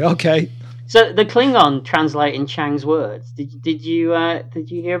 specifically. Okay. So the Klingon translating Chang's words. Did you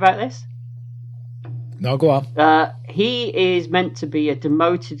hear about this? No, go on. He is meant to be a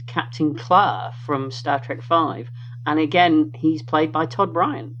demoted Captain Clark from Star Trek V, and again he's played by Todd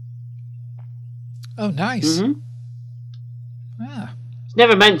Bryan. Oh, nice. Mm-hmm. Ah. It's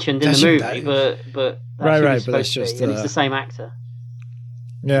never mentioned in the movie, but right. But it's just and it's the same actor.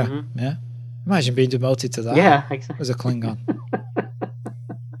 Yeah, yeah. Imagine being demoted to that. Yeah, exactly. As a Klingon.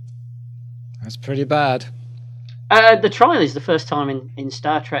 That's pretty bad. The trial is the first time in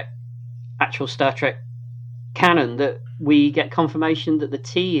actual Star Trek canon, that we get confirmation that the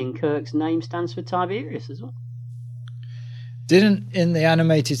T in Kirk's name stands for Tiberius as well. Didn't in the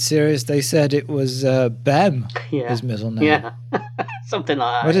animated series they said it was Bem, his middle name? Yeah, something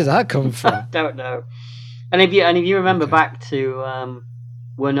like that. Where did that come from? I don't know. And if you remember back to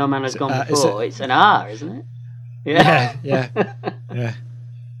Where No Man Has Gone Before, it's an R, isn't it? Yeah.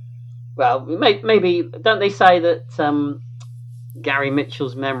 Well, maybe don't they say that Gary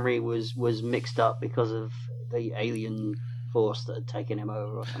Mitchell's memory was mixed up because of the alien force that had taken him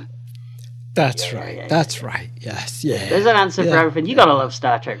over or something? That's right. That's right. Yes. Yeah. There's an answer for everything. You gotta love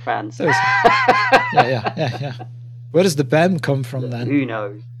Star Trek fans. Yeah. Where does the Bem come from then? Who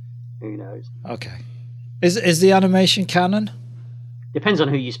knows? Okay. Is the animation canon? Depends on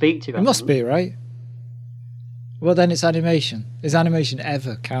who you speak to. It must be, right? Well, then it's animation. Is animation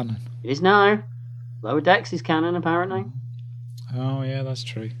ever canon? It is now. Lower Decks is canon, apparently. Oh yeah, that's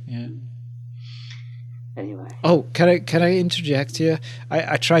true. Yeah. Anyway. Oh, can I interject here?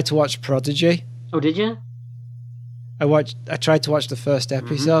 I tried to watch Prodigy. Oh, did you? I tried to watch the first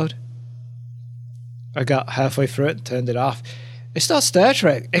episode. I got halfway through it and turned it off. It's not Star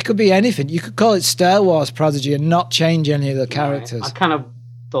Trek. It could be anything. You could call it Star Wars Prodigy and not change any of the characters. I kind of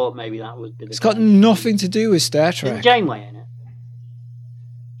thought maybe that would be the It's got nothing to do with Star Trek. Isn't Janeway in it?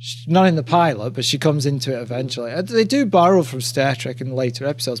 She's not in the pilot, but she comes into it eventually. They do borrow from Star Trek in later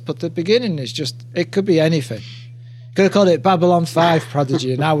episodes, but the beginning is just, it could be anything. Could have called it Babylon 5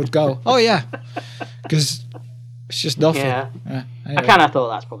 Prodigy and I would go, oh yeah. Because it's just nothing. Yeah. Anyway. I kind of thought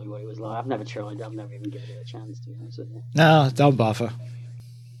that's probably what it was like. I've never tried. I've never even given it a chance, to be honest with you. No, don't bother.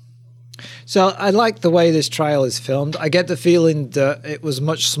 So I like the way this trial is filmed. I get the feeling that it was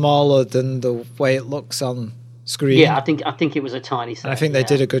much smaller than the way it looks on screen. Yeah, I think it was a tiny set. And I think they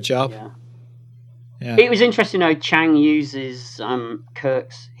did a good job. Yeah. It was interesting how Chang uses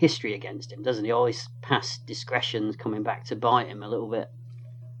Kirk's history against him, doesn't he? Always past discretions coming back to bite him a little bit.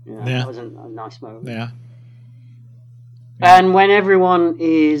 That was a nice moment. Yeah. And when everyone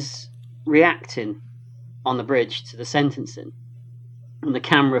is reacting on the bridge to the sentencing, and the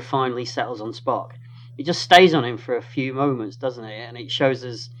camera finally settles on Spock, it just stays on him for a few moments, doesn't it? And it shows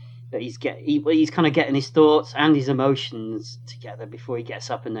us that he's kind of getting his thoughts and his emotions together before he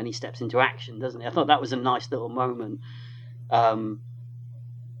gets up and then he steps into action, doesn't he? I thought that was a nice little moment. But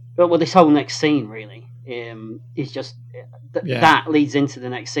this whole next scene really is just that leads into the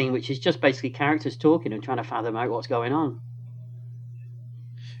next scene, which is just basically characters talking and trying to fathom out what's going on.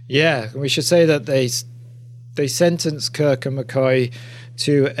 Yeah, we should say that they sentenced Kirk and McCoy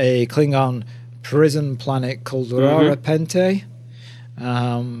to a Klingon prison planet called Rara Pente.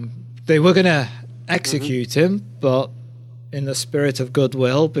 They were going to execute him, but in the spirit of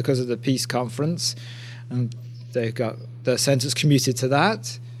goodwill, because of the peace conference, and they got their sentence commuted to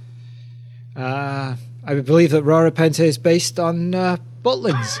that. I believe that Rara Pente is based on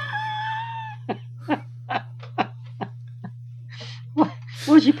Butlins.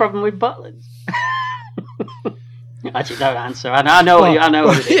 What's your problem with Butlins? Actually, don't answer. I know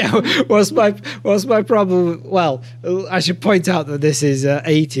what it is. Yeah, what's my problem? Well, I should point out that this is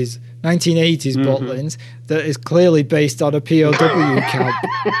 1980s Butlins that is clearly based on a POW camp,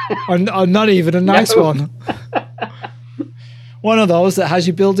 and not even a nice one. One of those that has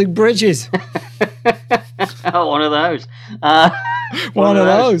you building bridges. Oh, one of those. One of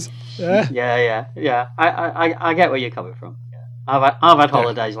those. Yeah. I get where you're coming from. Yeah. I've had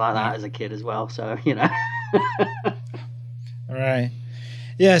holidays like that as a kid as well, so you know. Right.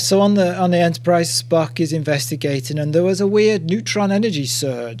 Yeah. So on the Enterprise, Spock is investigating, and there was a weird neutron energy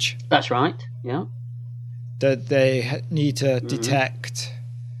surge. That's right. Yeah. That they need to detect.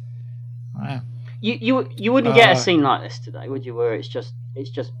 Wow. You wouldn't get a scene like this today, would you? Where it's just.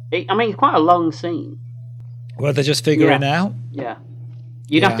 I mean, it's quite a long scene. Well, they're just figuring out. Yeah.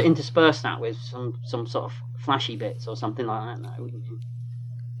 You'd have to intersperse that with some sort of flashy bits or something like that, though, wouldn't you?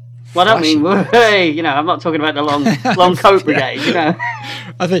 Well, I don't mean, hey, I'm not talking about the long coat brigade,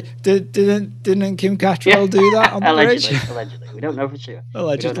 I think didn't Kim Cattrall do that on the bridge? Allegedly, we don't know for sure.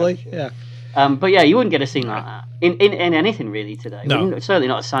 Allegedly, yeah. But yeah, you wouldn't get a scene like that in anything really today. No, certainly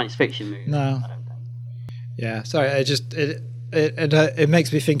not a science fiction movie. No, I don't think. Yeah, sorry. It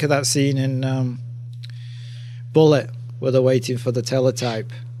makes me think of that scene in Bullet where they're waiting for the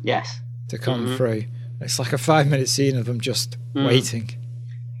teletype. Yes. To come through. It's like a 5-minute scene of them just waiting.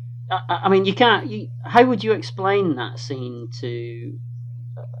 I mean, you can't. How would you explain that scene to,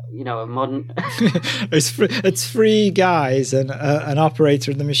 a modern? It's 3 guys and an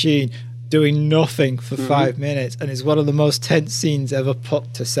operator in the machine doing nothing for 5 minutes, and it's one of the most tense scenes ever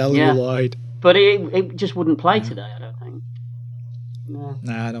put to celluloid. Yeah. But it just wouldn't play today, I don't think. No,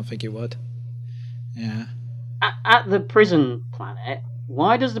 I don't think it would. Yeah. At the prison planet,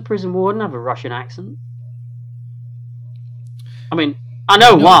 why does the prison warden have a Russian accent? I mean, I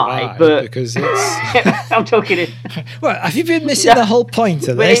know why, but because it's. I'm talking. Well, have you been missing the whole point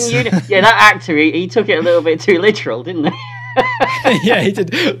of this? That actor, he took it a little bit too literal, didn't he? Yeah, he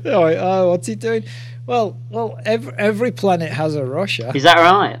did. Oh, what's he doing? Well, every planet has a Russia. Is that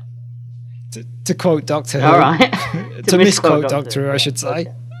right? To quote Doctor Who. All right. to misquote Doctor Who, I should say.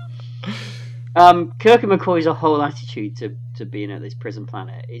 Okay. Kirk and McCoy's whole attitude to being at this prison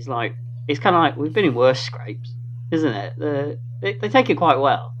planet is like, it's kind of like, we've been in worse scrapes, isn't it? They take it quite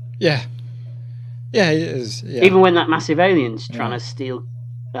well. Yeah. Yeah, it is. Yeah. Even when that massive alien's trying to steal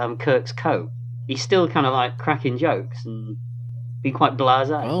Kirk's coat, he's still kind of like cracking jokes and being quite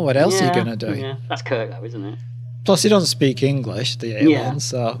blasé. Well, what else are you going to do? Yeah, that's Kirk though, isn't it? Plus, he doesn't speak English, the alien,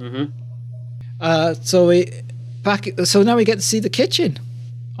 so... So now we get to see the kitchen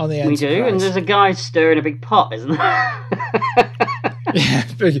on the Enterprise. We do, and there's a guy stirring a big pot, isn't there? Yeah,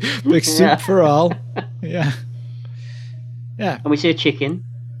 big soup for all. Yeah. Yeah. And we see a chicken.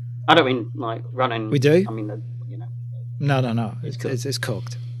 I don't mean like running. We do? I mean, No. It's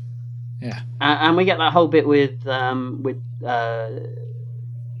cooked. Yeah. And we get that whole bit with the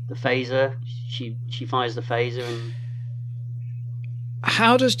phaser. She fires the phaser and...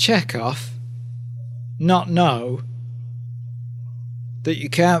 How does Chekhov not know that you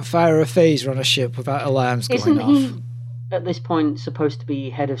can't fire a phaser on a ship without alarms going off? Isn't he, at this point, supposed to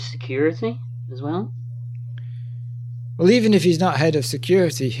be head of security as well? Well, even if he's not head of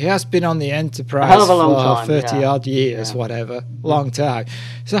security, he has been on the Enterprise a hell of a long for time, 30-odd years, whatever. Long time.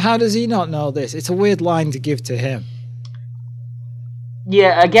 So how does he not know this? It's a weird line to give to him.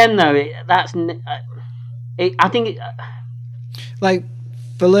 Yeah, again, though, I think... Like,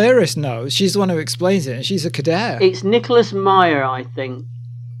 Valeris knows. She's the one who explains it, and she's a cadet. It's Nicholas Meyer, I think,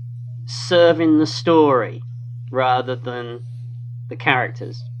 serving the story rather than the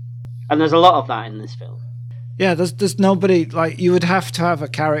characters. And there's a lot of that in this film. Yeah, there's nobody... Like, you would have to have a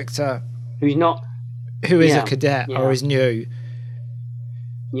character... Who's not... Who is a cadet or is new.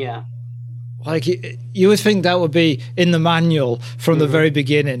 Yeah. Like, you would think that would be in the manual from the very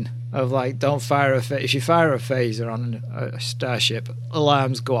beginning. Of like, don't fire if you fire a phaser on a starship,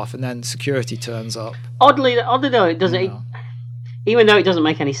 alarms go off and then security turns up. Oddly though, it doesn't. Even though it doesn't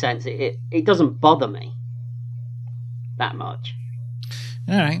make any sense, it doesn't bother me that much.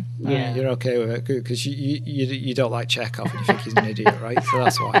 All right. Yeah. You're okay with it because you don't like Chekhov and you think he's an idiot, right? So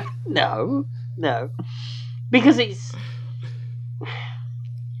that's why. No. Because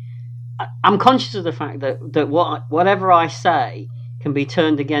I'm conscious of the fact that whatever I say can be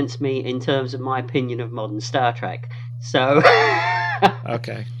turned against me in terms of my opinion of modern Star Trek. So.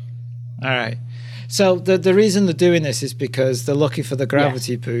 Okay. All right. So the reason they're doing this is because they're looking for the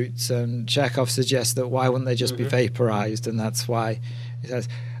gravity boots, and Chekhov suggests that why wouldn't they just be vaporized, and that's why he says.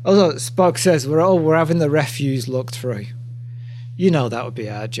 Although Spock says we're having the refuse looked through. You know that would be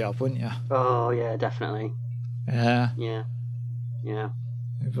our job, wouldn't you? Oh yeah, definitely. Yeah. Yeah.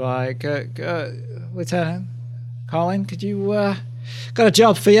 Like, Lieutenant Colin, could you got a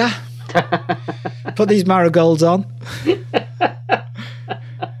job for you? Put these marigolds on.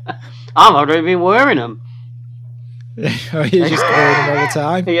 I've already been wearing them. You're just wearing them all the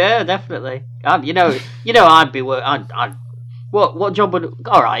time. Yeah, definitely. You know, I'd be wearing. What job would?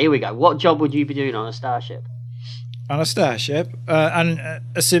 All right, here we go. What job would you be doing on a starship? On a starship, and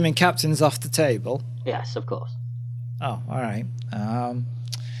assuming captain's off the table. Yes, of course. Oh, all right. I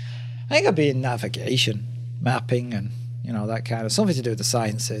think I'd be in navigation, mapping, and that kind of something to do with the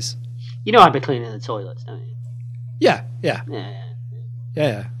sciences. You know, I'd be cleaning the toilets, don't you? Yeah. Yeah.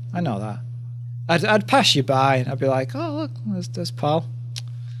 I know that. I'd pass you by and I'd be like, "Oh, look, there's Paul.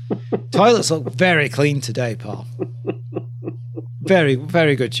 Toilets look very clean today, Paul. Very,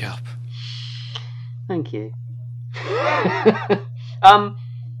 very good job." Thank you.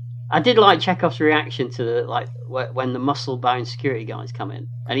 I did like Chekhov's reaction to when the muscle-bound security guys come in,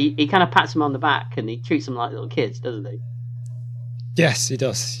 and he kind of pats them on the back and he treats them like little kids, doesn't he? Yes, he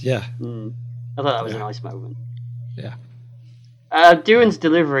does. Yeah. I thought that was a nice moment. Yeah. Duran's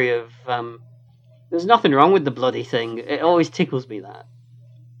delivery of "There's nothing wrong with the bloody thing." It always tickles me that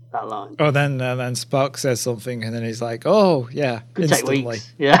line. Oh, then Spock says something, and then he's like, "Oh, yeah, Could instantly." take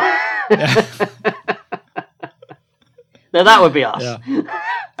weeks. Yeah. Yeah. Now that would be us. Yeah.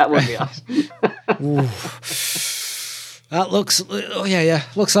 That would be us. Ooh. That looks. Oh yeah.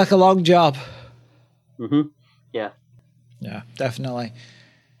 Looks like a long job. Yeah. Yeah, definitely.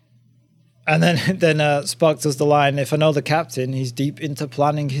 And then Spock does the line, "If I know the captain, he's deep into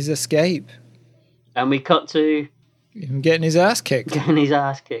planning his escape." And we cut to him getting his ass kicked. I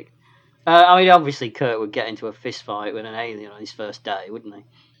mean, obviously, Kirk would get into a fist fight with an alien on his first day, wouldn't he?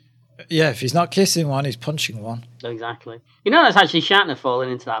 Yeah, if he's not kissing one, he's punching one. Exactly. You know, that's actually Shatner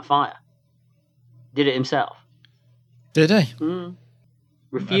falling into that fire. Did it himself. Did he?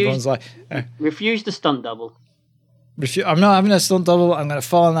 Refused. Everyone's like, refused the stunt double. I'm not having a stunt double. I'm going to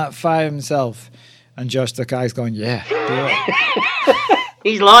fall in that fire himself. And Josh Takei's going, "Yeah, do it."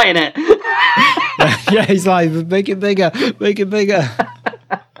 He's lighting it. Yeah, he's like, "Make it bigger, make it bigger."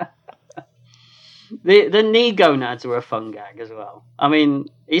 The knee gonads were a fun gag as well. I mean,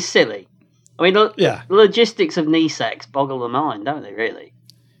 it's silly. I mean, the logistics of knee sex boggle the mind, don't they, really?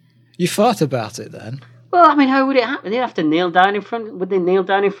 You thought about it then? Well, I mean, how would it happen? They'd have to kneel down in front. Would they kneel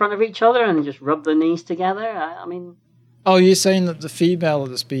down in front of each other and just rub their knees together? I mean... Oh, you're saying that the female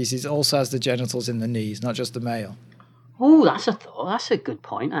of the species also has the genitals in the knees, not just the male? Oh, that's a thought. That's a good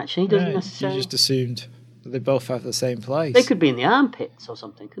point, actually. Doesn't necessarily... You just assumed that they both have the same place. They could be in the armpits or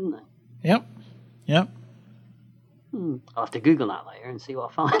something, couldn't they? Yep. I'll have to Google that later and see what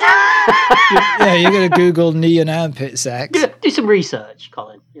I find. Yeah, you're going to Google knee and armpit sex. Do some research,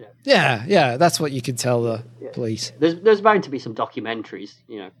 Colin. Yeah, that's what you can tell the police. There's bound to be some documentaries,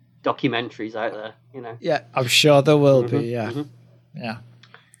 documentaries out there, Yeah, I'm sure there will be, yeah. Yeah.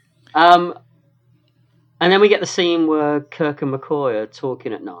 And then we get the scene where Kirk and McCoy are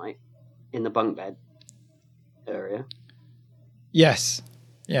talking at night in the bunk bed area. Yes.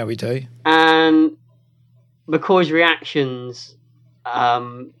 Yeah, we do. And McCoy's reactions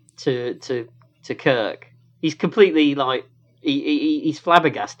to Kirk, he's completely like he's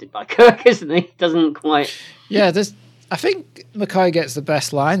flabbergasted by Kirk, isn't he? Doesn't quite. Yeah, I think McCoy gets the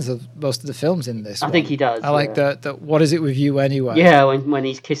best lines of most of the films in this. I think he does. I like the "What is it with you anyway?" Yeah, when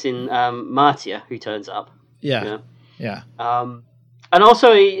he's kissing Martia, who turns up. Yeah. And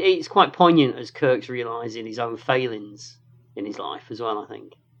also it's quite poignant as Kirk's realising his own failings in his life as well, I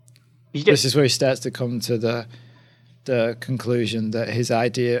think. This is where he starts to come to the conclusion that his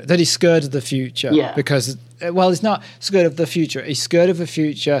idea, that he's scared of the future. Yeah. Because, he's not scared of the future. He's scared of a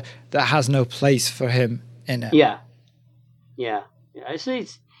future that has no place for him in it. Yeah.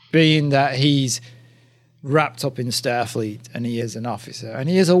 It's being that he's wrapped up in Starfleet and he is an officer. And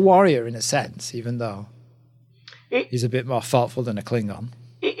he is a warrior in a sense, even though he's a bit more thoughtful than a Klingon.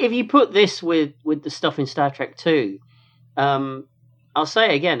 If you put this with the stuff in Star Trek 2, I'll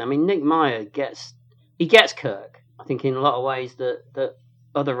say again, I mean, Nick Meyer gets Kirk, I think, in a lot of ways that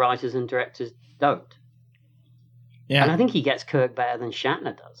other writers and directors don't. Yeah. And I think he gets Kirk better than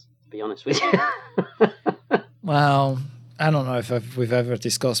Shatner does, to be honest with you. Well, I don't know if we've ever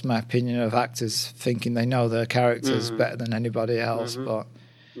discussed my opinion of actors thinking they know their characters better than anybody else, but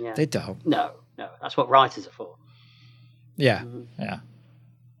they don't. No, that's what writers are for. Yeah, yeah.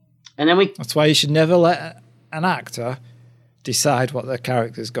 And then That's why you should never let an actor decide what their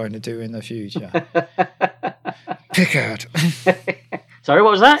character's going to do in the future. Pickard. Sorry,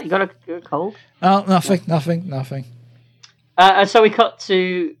 what was that? You got a cold? Oh, nothing. So we cut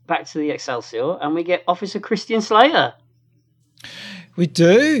back to the Excelsior, and we get Officer Christian Slater. We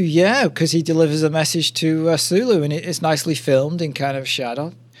do, yeah, because he delivers a message to Sulu, and it's nicely filmed in kind of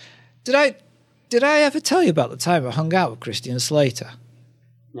shadow. Did I ever tell you about the time I hung out with Christian Slater?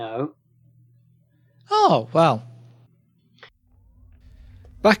 No. Oh, well.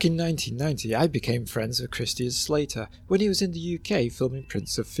 Back in 1990, I became friends with Christian Slater when he was in the UK filming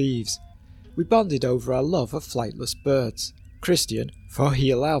Prince of Thieves. We bonded over our love of flightless birds. Christian, for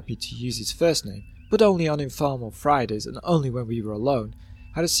he allowed me to use his first name, but only on informal Fridays and only when we were alone,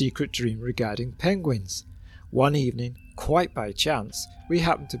 had a secret dream regarding penguins. One evening, quite by chance, we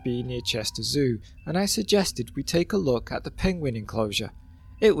happened to be near Chester Zoo, and I suggested we take a look at the penguin enclosure.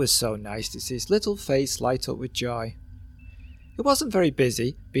 It was so nice to see his little face light up with joy. It wasn't very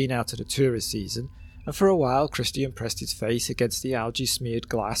busy, being out of the tourist season, and for a while Christian pressed his face against the algae-smeared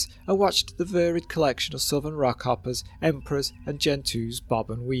glass and watched the varied collection of southern rockhoppers, emperors and gentoos bob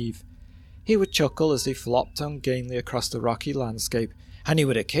and weave. He would chuckle as they flopped ungainly across the rocky landscape, and he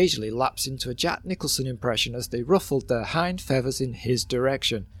would occasionally lapse into a Jack Nicholson impression as they ruffled their hind feathers in his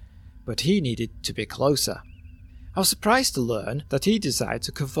direction. But he needed to be closer. I was surprised to learn that he desired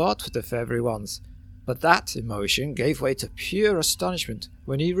to cavort with the feathery ones, but that emotion gave way to pure astonishment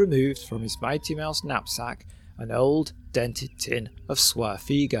when he removed from his Mighty Mouse knapsack an old, dented tin of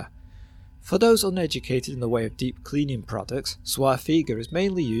Swarthega. For those uneducated in the way of deep cleaning products, Swarthega is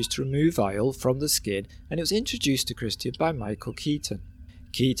mainly used to remove oil from the skin, and it was introduced to Christian by Michael Keaton.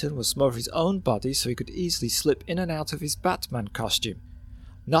 Keaton would smother his own body so he could easily slip in and out of his Batman costume.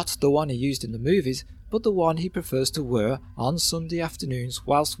 Not the one he used in the movies, but the one he prefers to wear on Sunday afternoons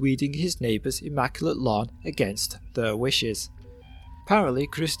whilst weeding his neighbour's immaculate lawn against their wishes. Apparently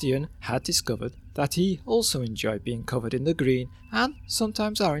Christian had discovered that he also enjoyed being covered in the green, and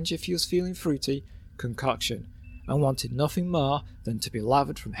sometimes orange if he was feeling fruity, concoction, and wanted nothing more than to be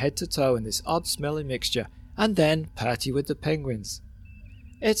lathered from head to toe in this odd-smelling mixture, and then party with the penguins.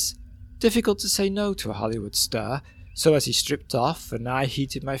 It's difficult to say no to a Hollywood star, so as he stripped off and I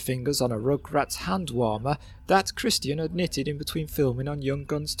heated my fingers on a Rugrats hand warmer that Christian had knitted in between filming on Young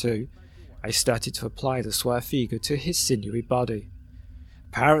Guns 2, I started to apply the Swarthega to his sinewy body.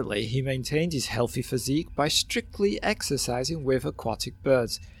 Apparently he maintained his healthy physique by strictly exercising with aquatic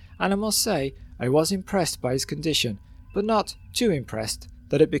birds, and I must say I was impressed by his condition, but not too impressed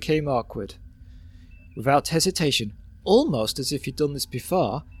that it became awkward. Without hesitation, almost as if he'd done this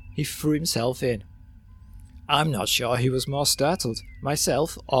before, he threw himself in. I'm not sure who was more startled,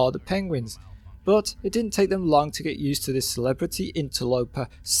 myself or the penguins, but it didn't take them long to get used to this celebrity interloper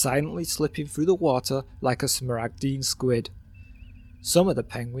silently slipping through the water like a Smaragdine squid. Some of the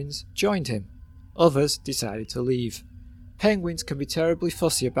penguins joined him, others decided to leave. Penguins can be terribly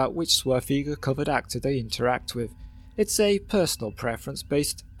fussy about which Swarthega-covered actor they interact with. It's a personal preference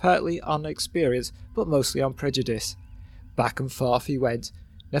based partly on experience but mostly on prejudice. Back and forth he went,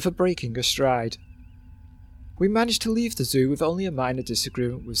 never breaking a stride. We managed to leave the zoo with only a minor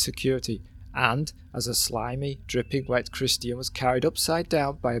disagreement with security, and as a slimy, dripping wet Christian was carried upside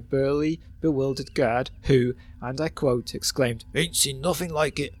down by a burly, bewildered guard who, and I quote, exclaimed, "Ain't seen nothing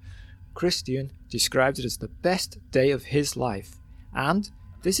like it." Christian described it as the best day of his life, and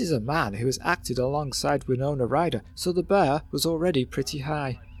this is a man who has acted alongside Winona Ryder, so the bar was already pretty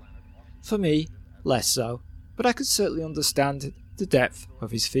high. For me, less so, but I could certainly understand the depth of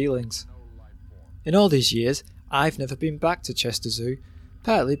his feelings. In all these years, I've never been back to Chester Zoo,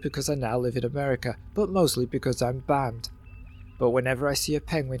 partly because I now live in America, but mostly because I'm banned. But whenever I see a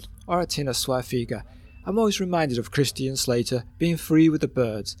penguin or a tin of Swarthega, I'm always reminded of Christian Slater being free with the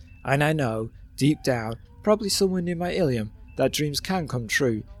birds, and I know, deep down, probably somewhere near my ilium, that dreams can come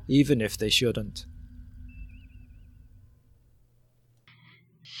true, even if they shouldn't.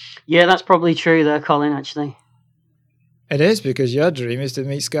 Yeah, that's probably true there, Colin, actually. It is, because your dream is to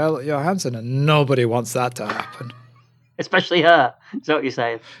meet Scarlett Johansson, and nobody wants that to happen. Especially her, is that what you're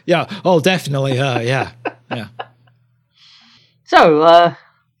saying? Yeah, oh, definitely her, yeah. Yeah. So,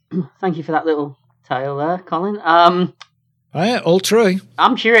 thank you for that little tale there, Colin. Yeah, all true.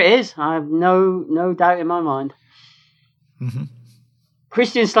 I'm sure it is. I have no doubt in my mind. Mm-hmm.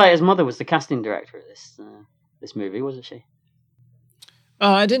 Christian Slater's mother was the casting director of this movie, wasn't she?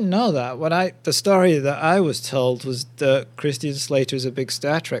 Oh, I didn't know that. The story that I was told was that Christian Slater is a big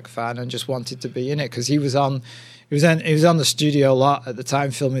Star Trek fan and just wanted to be in it because he was on the studio a lot at the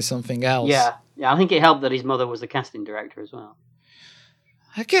time filming something else. Yeah. I think it helped that his mother was the casting director as well.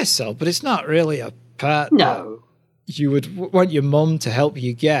 I guess so, but it's not really a part. No. You would want your mum to help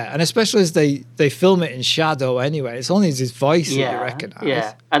you get, and especially as they film it in shadow anyway. It's only his voice that you recognise.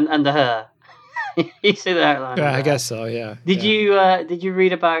 Yeah, and the hair. You see the outline. Yeah, I guess so. Yeah. Did you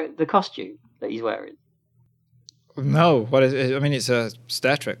read about the costume that he's wearing? No. What is it? I mean, it's a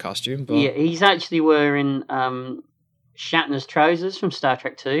Star Trek costume, but yeah, he's actually wearing Shatner's trousers from Star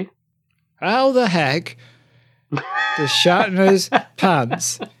Trek 2. How the heck does Shatner's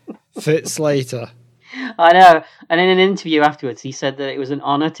pants fit Slater? I know. And in an interview afterwards, he said that it was an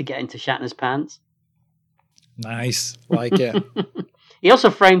honour to get into Shatner's pants. Nice. Like it. He also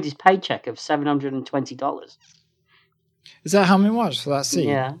framed his paycheck of $720. Is that how many was for that scene?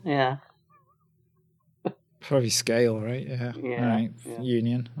 Yeah. Probably scale, right? Yeah. All right. Yeah.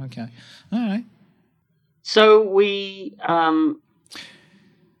 Union. Okay. All right. So we...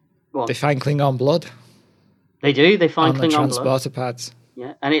 they find Klingon blood. They do. They find on Klingon the transporter blood. pads.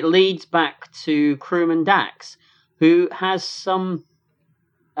 Yeah, and it leads back to crewman Dax, who has some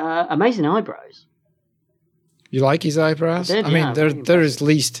amazing eyebrows. You like his eyebrows? I mean, they're his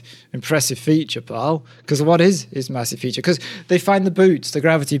least impressive feature, pal. Because what is his massive feature? Because they find the boots, the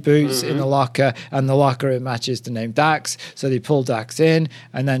gravity boots in the locker, and the locker it matches the name Dax. So they pull Dax in,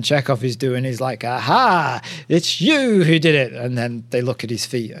 and then Chekhov is doing, he's like, aha, it's you who did it. And then they look at his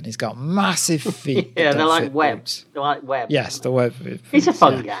feet, and he's got massive feet. Yeah, they're like webs. They're like webs. Yes, the web. It's a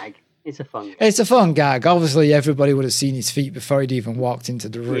fun gag. It's a fun gag. Obviously, everybody would have seen his feet before he'd even walked into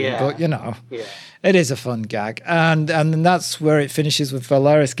the room. But, it is a fun gag. And then that's where it finishes with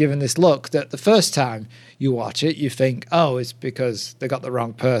Valeris giving this look that the first time you watch it, you think, oh, it's because they got the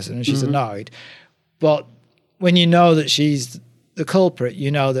wrong person and she's annoyed. But when you know that she's the culprit, you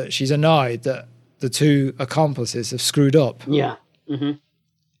know that she's annoyed that the two accomplices have screwed up. Yeah. Mm-hmm.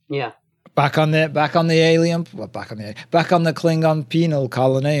 Yeah. Back on the Klingon penal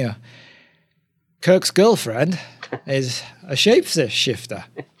colony. Kirk's girlfriend is a shapeshifter.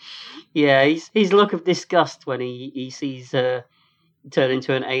 Yeah, his look of disgust when he sees her turn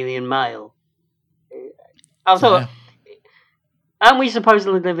into an alien male. I thought, aren't we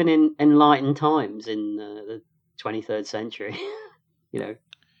supposedly living in enlightened times in the 23rd century? But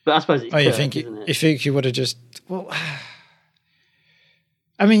I suppose it's Kirk, isn't it? You think you would have just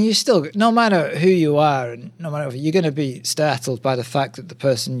I mean, you still, no matter who you are, and no matter, you're going to be startled by the fact that the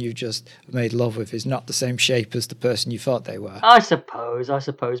person you just made love with is not the same shape as the person you thought they were. I suppose.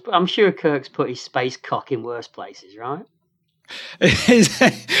 But I'm sure Kirk's put his space cock in worse places, right?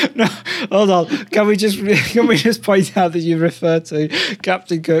 No, hold on. Can we just point out that you refer to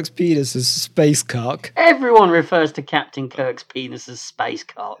Captain Kirk's penis as space cock? Everyone refers to Captain Kirk's penis as space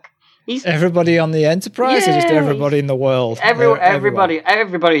cock. Everybody on the Enterprise, or just everybody in the world? Everybody in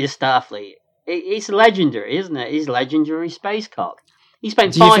Starfleet. It's legendary, isn't it? He's legendary space cock. Do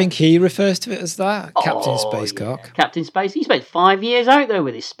you think he refers to it as that? Captain Space Cock? Captain Space. He spent 5 years out there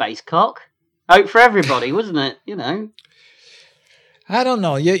with his space cock. Hope for everybody, wasn't it? I don't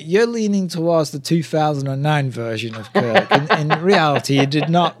know. You're leaning towards the 2009 version of Kirk. In reality, he did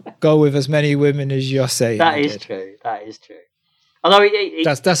not go with as many women as you're saying. That is true. Although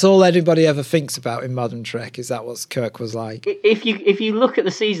that's all anybody ever thinks about in modern Trek, is that what Kirk was like. If you look at the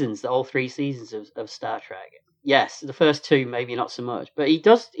seasons, all 3 seasons of Star Trek, yes, the first 2 maybe not so much, but he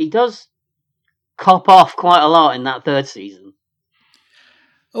does cop off quite a lot in that 3rd season.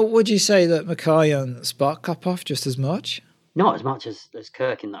 Oh, would you say that McCoy and Spock cop off just as much? Not as much as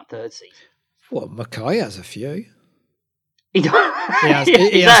Kirk in that 3rd season. Well, McCoy has a few. He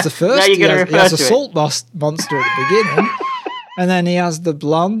has the first. He has a salt monster at the beginning. And then he has the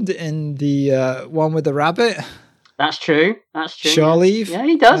blonde in the one with the rabbit. That's true. Shore Leave. Yeah,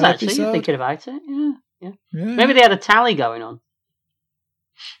 he does actually. You're thinking about it. Yeah. Maybe they had a tally going on.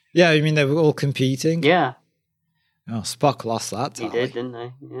 Yeah, you mean they were all competing? Yeah. Oh, Spock lost that tally. He did, didn't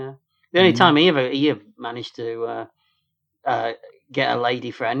they? Yeah. The only time he ever managed to get a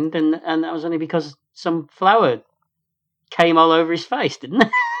lady friend, and that was only because some flower came all over his face, didn't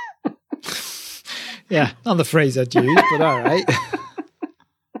it? Yeah, not the phrase I'd use, but all right.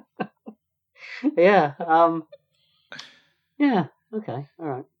 Yeah. Yeah. Okay. All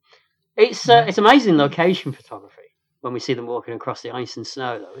right. It's amazing location photography when we see them walking across the ice and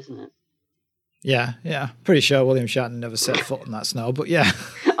snow, though, isn't it? Yeah. Pretty sure William Shatner never set foot on that snow, but yeah.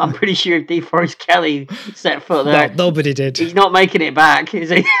 I'm pretty sure if DeForest Kelly set foot there, No, nobody did. he's not making it back, is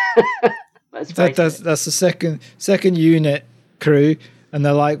he? That's That's the second unit crew, and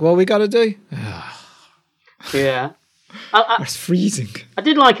they're like, "What we got to do?" Yeah. It's freezing. I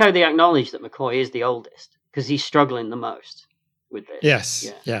did like how they acknowledged that McCoy is the oldest because he's struggling the most with this.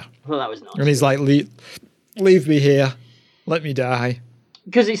 Yes, yeah. I thought that was nice. And he's like, leave me here, let me die.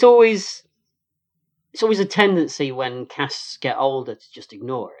 Because it's always a tendency when casts get older to just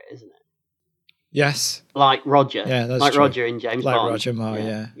ignore it, isn't it? Yes. Like Roger. Yeah, that's like true. Roger in James like Bond. Like Roger Moore,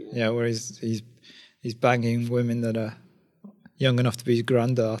 yeah. Where he's banging women that are young enough to be his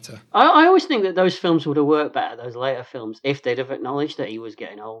granddaughter. I always think that those films would have worked better, those later films, if they'd have acknowledged that he was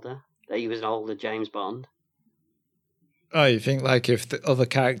getting older, that he was an older James Bond. Oh, you think like if the other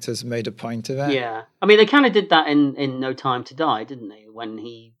characters made a point of it? Yeah. I mean, they kind of did that in No Time to Die, didn't they? When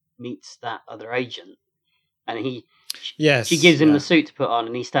he meets that other agent and she gives him the suit to put on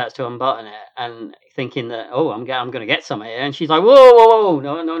and he starts to unbutton it and thinking that, oh, I'm going to get some here. And she's like, whoa,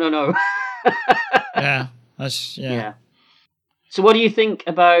 no. Yeah. Yeah. So what do you think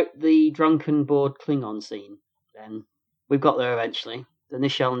about the drunken bored Klingon scene then? We've got there eventually. The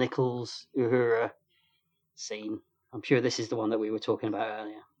Nichelle Nichols Uhura scene. I'm sure this is the one that we were talking about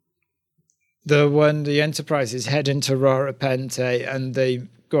earlier. When the Enterprise is heading to Rora Penthe and they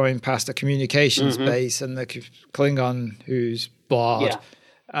going past a communications base and the Klingon who's bored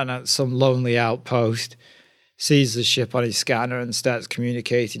and at some lonely outpost sees the ship on his scanner and starts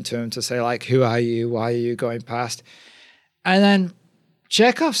communicating to him to say like, who are you? Why are you going past? And then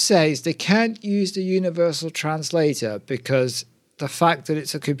Chekhov says they can't use the universal translator because the fact that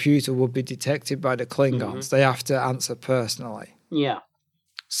it's a computer will be detected by the Klingons. They have to answer personally. Yeah.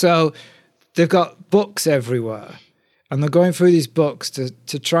 So they've got books everywhere, and they're going through these books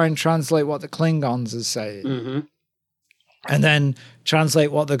to try and translate what the Klingons are saying, and then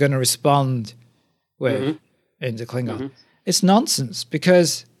translate what they're going to respond with into Klingon. It's nonsense,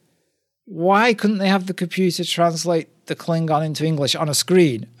 because why couldn't they have the computer translate the Klingon into English on a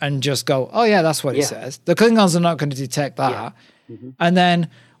screen and just go, oh yeah, that's what it says. The Klingons are not going to detect that. Yeah. And then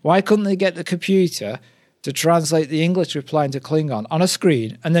why couldn't they get the computer to translate the English reply into Klingon on a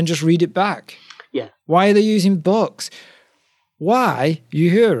screen and then just read it back? Yeah. Why are they using books? Why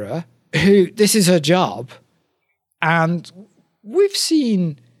Uhura, who this is her job, and we've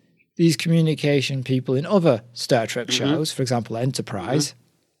seen these communication people in other Star Trek shows, for example, Enterprise,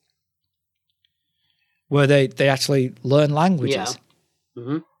 where they actually learn languages.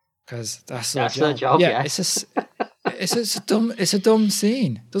 Because that's their job. Yeah. It's a dumb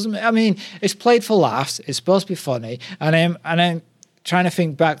scene. It's played for laughs. It's supposed to be funny, and I'm trying to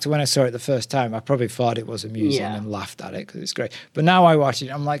think back to when I saw it the first time. I probably thought it was amusing and laughed at it because it's great. But now I watch it,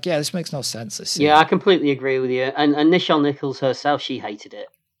 I'm like, yeah, this makes no sense. This scene. Yeah, I completely agree with you. And Nichelle Nichols herself, she hated it.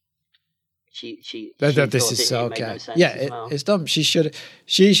 She this is so okay. No it's dumb. She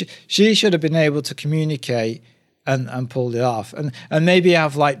should have been able to communicate and pulled it off, and maybe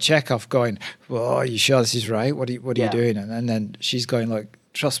have like Chekhov going, well, are you sure this is right? What are you doing? And then she's going like,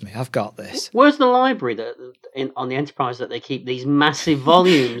 trust me, I've got this. Where's the library on the Enterprise that they keep these massive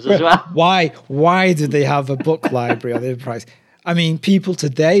volumes as well? Why did they have a book library on the Enterprise? I mean, people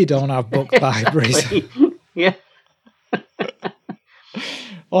today don't have book libraries. Yeah.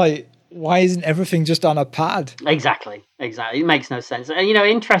 Like, why isn't everything just on a pad? Exactly. It makes no sense. And,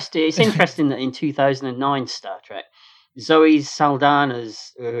 it's interesting that in 2009 Star Trek, Zoe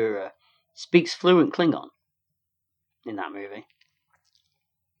Saldana's Uhura speaks fluent Klingon in that movie.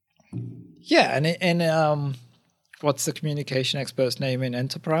 Yeah, and in what's the communication expert's name in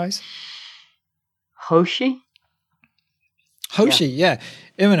Enterprise? Hoshi, yeah.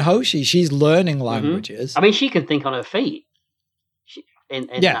 Even Hoshi, she's learning languages. I mean, she can think on her feet. In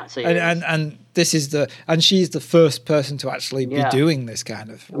that series. And this is she's the first person to actually be doing this kind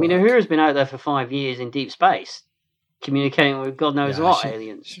of work. I mean, Uhura's been out there for 5 years in deep space, communicating with God knows what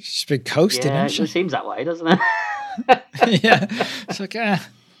aliens. She's been coasting, hasn't she? It seems that way, doesn't it? Yeah. It's like, yeah,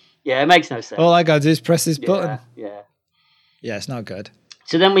 it makes no sense. All I got to do is press this button. Yeah, it's not good.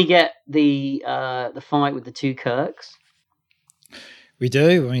 So then we get the fight with the two Kirks. We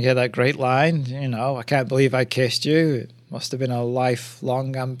do. We get that great line, I can't believe I kissed you. It must have been a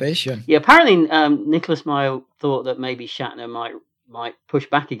lifelong ambition. Yeah, apparently Nicholas Meyer thought that maybe Shatner might push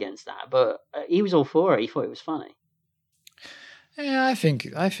back against that, but he was all for it. He thought it was funny. Yeah, I think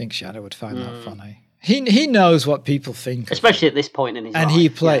Shatner would find that funny. He knows what people think, especially at this point in his life. And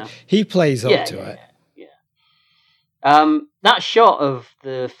he plays up to it. Yeah. That shot of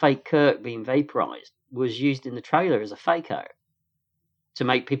the fake Kirk being vaporized was used in the trailer as a fake out to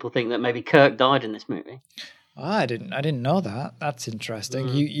make people think that maybe Kirk died in this movie. I didn't know that. That's interesting.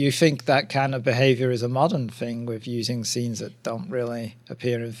 Mm. You think that kind of behavior is a modern thing with using scenes that don't really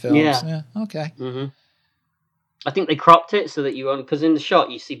appear in films? Yeah. Okay. Mm-hmm. I think they cropped it so that because in the shot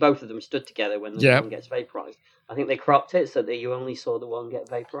you see both of them stood together when the one gets vaporized. I think they cropped it so that you only saw the one get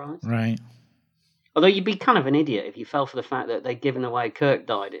vaporized. Right. Although you'd be kind of an idiot if you fell for the fact that they'd given away Kirk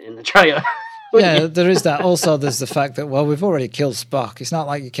died in the trailer. Yeah, there is that. Also, there's the fact that, well, we've already killed Spock. It's not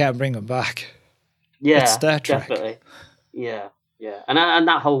like you can't bring him back. Yeah, it's Star Trek. Definitely. Yeah. And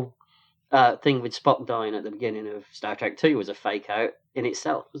that whole thing with Spock dying at the beginning of Star Trek 2 was a fake out in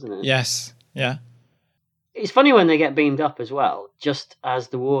itself, wasn't it? Yes, yeah. It's funny when they get beamed up as well, just as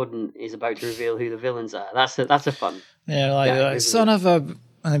the Warden is about to reveal who the villains are. That's a fun. Yeah, like son of a...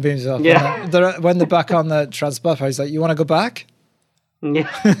 And it beams up. Yeah. When they're back on the transporter, he's like, you want to go back? Yeah.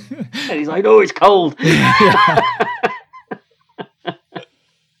 And he's like, oh, it's cold.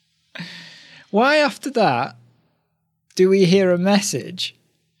 Why after that do we hear a message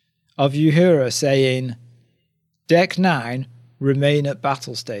of Uhura saying, Deck 9, remain at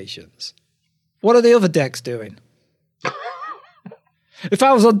battle stations? What are the other decks doing? If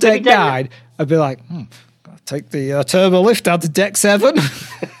I was on Deck 9, I'd be like, I'll take the turbo lift down to Deck 7.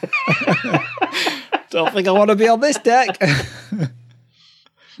 Don't think I want to be on this deck.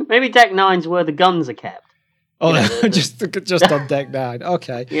 Maybe Deck 9's where the guns are kept. Oh, just on Deck 9.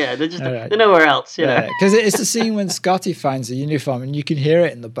 Okay. Yeah, they're nowhere else. Because it's the scene when Scotty finds the uniform and you can hear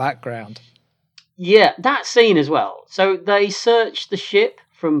it in the background. Yeah, that scene as well. So they search the ship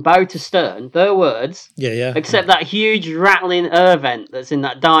from bow to stern, their words. Yeah. Except that huge rattling air vent that's in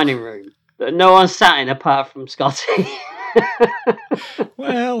that dining room that no one sat in apart from Scotty.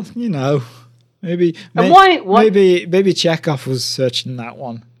 Well, maybe Chekhov was searching that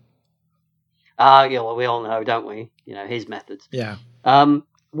one. Yeah, well, we all know, don't we? His methods. Yeah.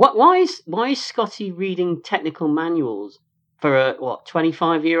 Why is Scotty reading technical manuals for a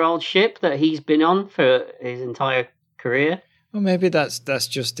 25-year-old ship that he's been on for his entire career? Well, maybe that's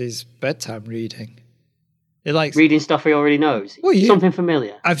just his bedtime reading. He likes reading stuff he already knows. Well, something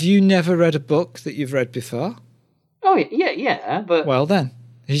familiar. Have you never read a book that you've read before? Oh yeah, but well then.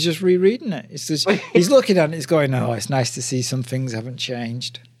 He's just rereading it. It's just, he's looking at it, he's going, oh, it's nice to see some things haven't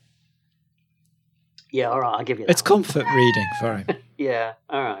changed. Yeah, all right, I'll give you that. It's comfort reading for him. Yeah,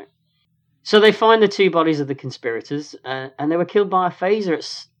 all right. So they find the two bodies of the conspirators, and they were killed by a phaser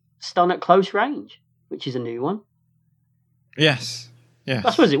stun at close range, which is a new one. Yes. I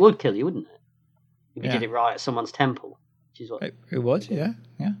suppose it would kill you, wouldn't it? If you did it right at someone's temple, which is what... It would, yeah.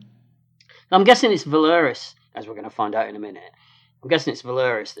 I'm guessing it's Valeris, as we're going to find out in a minute. I'm guessing it's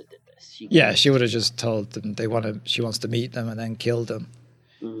Valeris that did this. She would have just told them she wants to meet them and then killed them.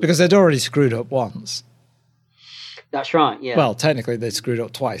 Because they'd already screwed up once. That's right, yeah. Well, technically they screwed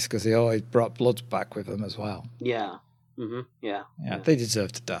up twice because they always brought blood back with them as well. Yeah. Mm-hmm. Yeah. They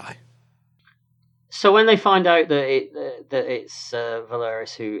deserve to die. So when they find out that it's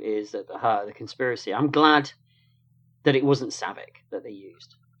Valeris who is at the heart of the conspiracy, I'm glad that it wasn't Saavik that they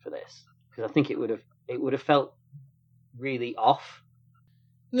used for this, because I think it would have felt really off.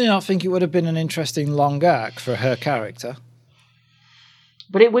 I think it would have been an interesting long arc for her character.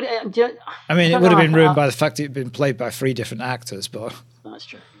 But it would. It would have been ruined by the fact it had been played by 3 different actors. But that's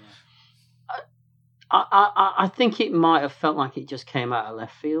true. Yeah. I think it might have felt like it just came out of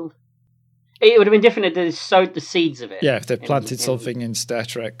left field. It would have been different if they sowed the seeds of it. Yeah, if they planted something in Star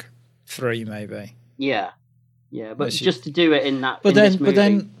Trek 3, maybe. Yeah, but just to do it in that. But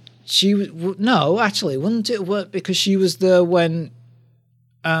then she wouldn't it work because she was there when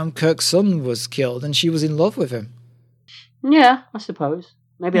Kirk's son was killed and she was in love with him. Yeah, I suppose.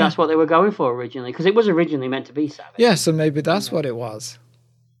 Maybe that's what they were going for originally, because it was originally meant to be Saavik. Yeah, so maybe that's what it was.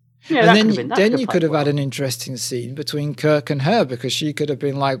 Yeah, and then you could have had an interesting scene between Kirk and her, because she could have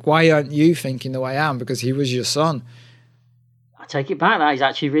been like, why aren't you thinking the way I am? Because he was your son. I take it back. That is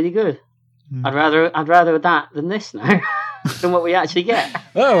actually really good. I'd rather that than this now, than what we actually get.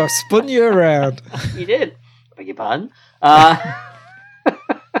 Oh, I've spun you around. You did. I beg your pardon.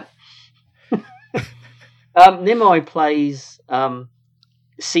 Nimoy plays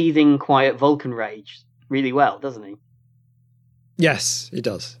seething, quiet Vulcan rage really well, doesn't he? Yes, he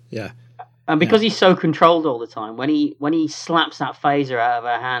does. Yeah. And because he's so controlled all the time, when he slaps that phaser out of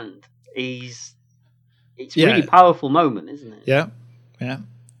her hand, it's a really powerful moment, isn't it? Yeah.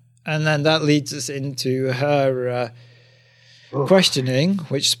 And then that leads us into her questioning,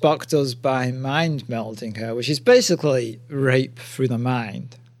 which Spock does by mind melding her, which is basically rape through the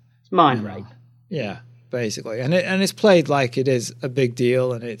mind. It's mind rape. Yeah. Basically, and it's played like it is a big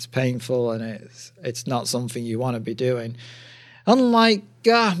deal, and it's painful, and it's not something you want to be doing. Unlike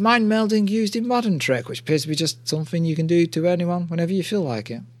mind melding used in modern Trek, which appears to be just something you can do to anyone whenever you feel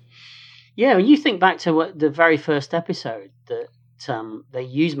like it. Yeah, when you think back to the very first episode that they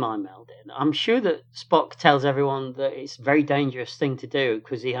use mind melding, I'm sure that Spock tells everyone that it's a very dangerous thing to do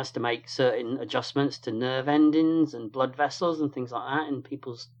because he has to make certain adjustments to nerve endings and blood vessels and things like that in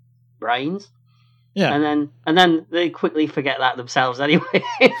people's brains. Yeah. And then they quickly forget that themselves anyway,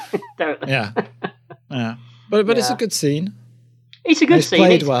 don't they? Yeah. Yeah. But it's a good scene. It's a good scene. It's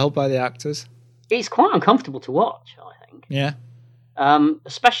played well by the actors. It's quite uncomfortable to watch, I think. Yeah.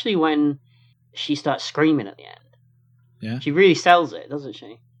 Especially when she starts screaming at the end. Yeah. She really sells it, doesn't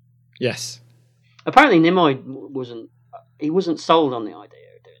she? Yes. Apparently Nimoy wasn't sold on the idea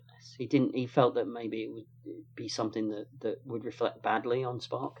of doing this. He felt that maybe it would be something that would reflect badly on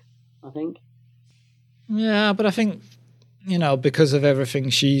Spock, I think. Yeah, but I think, because of everything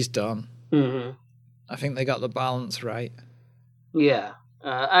she's done, mm-hmm. I think they got the balance right. Yeah.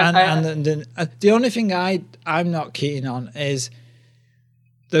 And the only thing I'm not keen on is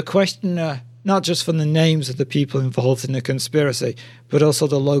the question, not just from the names of the people involved in the conspiracy, but also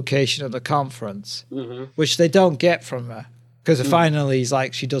the location of the conference, mm-hmm. which they don't get from her. Because finally he's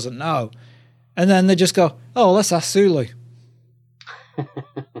like, she doesn't know. And then they just go, oh, let's ask Sulu.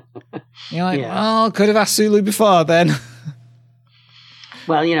 You're like, well, could have asked Sulu before then.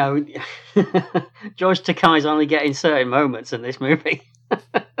 Well, George Takei's only getting certain moments in this movie.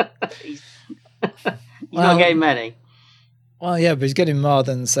 he's not getting many. Well, yeah, but he's getting more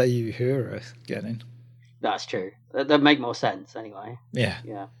than, say, Uhura getting. That's true. That make more sense, anyway.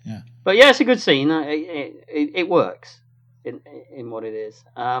 Yeah. But yeah, it's a good scene. It works in what it is.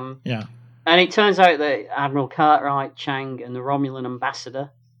 Yeah. And it turns out that Admiral Cartwright, Chang, and the Romulan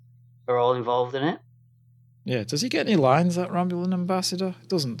ambassador are all involved in it. Yeah. Does he get any lines, that Romulan ambassador?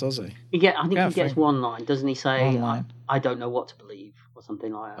 Doesn't, does he? I think he gets one line. Doesn't he say, line. I don't know what to believe, or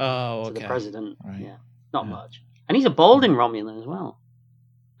something like that to the president? Right. Yeah. Not much. And he's a balding Romulan as well.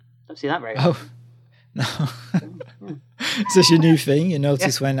 Don't see that very often. No. Is this your new thing? You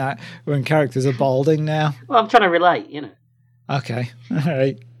notice when characters are balding now? Well, I'm trying to relate, Okay. All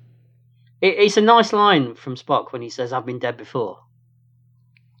right. It's a nice line from Spock when he says, I've been dead before.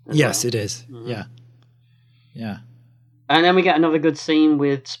 Yes, it is. Mm-hmm. Yeah. Yeah. And then we get another good scene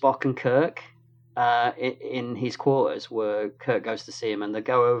with Spock and Kirk in his quarters where Kirk goes to see him and they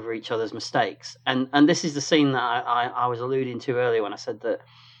go over each other's mistakes. And this is the scene that I was alluding to earlier when I said that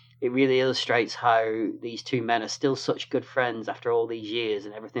it really illustrates how these two men are still such good friends after all these years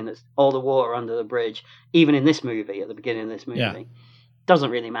and everything that's all the water under the bridge, even in this movie, at the beginning of this movie, doesn't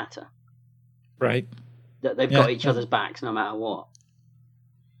really matter. Right. That they've got each other's backs no matter what.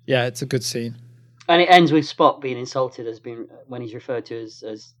 Yeah, it's a good scene. And it ends with Spock being insulted when he's referred to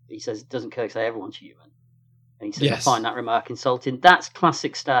as he says, doesn't Kirk say everyone's human? And he says, I find that remark insulting. That's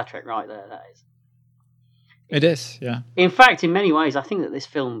classic Star Trek right there, that is. It is, yeah. In fact, in many ways, I think that this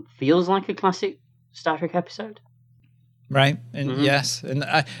film feels like a classic Star Trek episode. Right, and yes. And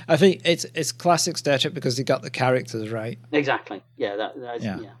I think it's classic Star Trek because they got the characters right. Exactly, yeah. That's,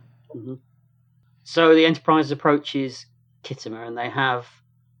 yeah. Mm-hmm. So the Enterprise approaches Khitomer and they have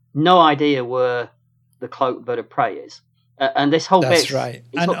no idea where the cloaked bird of prey is. And this whole That's right.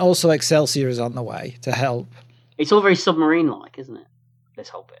 And also Excelsior is on the way to help. It's all very submarine-like, isn't it? This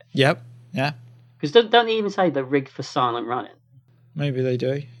whole bit. Yep, yeah. Because don't they even say they're rigged for silent running? Maybe they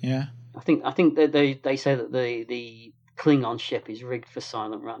do, yeah. I think that they say that the Klingon ship is rigged for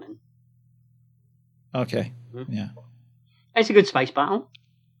silent running. Okay, mm-hmm. Yeah. It's a good space battle.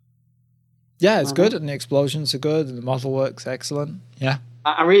 Yeah, it's good, and the explosions are good, and the model works excellent. Yeah.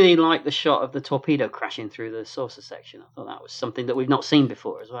 I really like the shot of the torpedo crashing through the saucer section. I thought that was something that we've not seen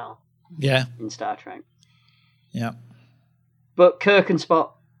before as well. Yeah. In Star Trek. Yeah. But Kirk and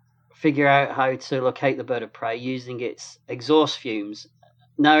Spock figure out how to locate the bird of prey using its exhaust fumes.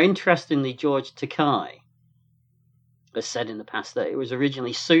 Now, interestingly, George Takei has said in the past that it was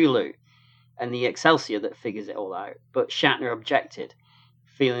originally Sulu and the Excelsior that figures it all out, but Shatner objected,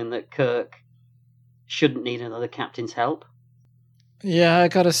 feeling that Kirk shouldn't need another captain's help. Yeah, I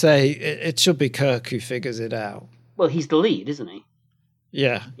gotta say, it should be Kirk who figures it out. Well, he's the lead, isn't he?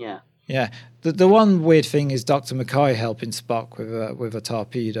 Yeah. Yeah. Yeah. The one weird thing is Dr. McCoy helping Spock with a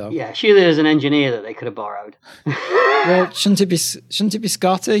torpedo. Yeah, surely there's an engineer that they could have borrowed. Well, shouldn't it be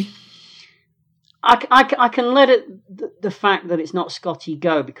Scotty? I can let the fact that it's not Scotty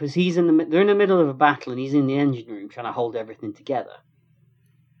go because they're in the middle of a battle and he's in the engine room trying to hold everything together.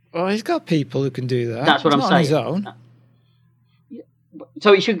 Well, he's got people who can do that. That's what I'm saying. On his own.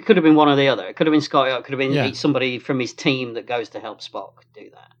 So it could have been one or the other. It could have been Scotty, or it could have been Yeah. somebody from his team that goes to help Spock do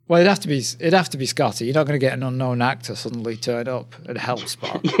that. Well, it'd have to be Scotty. You're not going to get an unknown actor suddenly turn up and help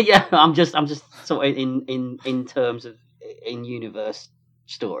Spock. Yeah, I'm just sort of in terms of in universe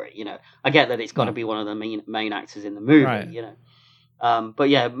story. You know, I get that it's got to be one of the main actors in the movie. Right. You know, but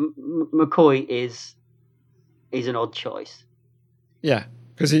yeah, McCoy is an odd choice. Yeah,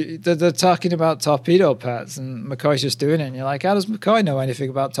 because they're talking about torpedo pads, and McCoy's just doing it, and you're like, how does McCoy know anything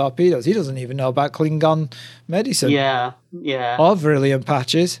about torpedoes? He doesn't even know about Klingon medicine. Yeah. Or Viridian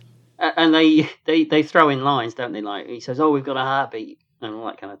patches. And they throw in lines, don't they? Like he says, "Oh, we've got a heartbeat," and all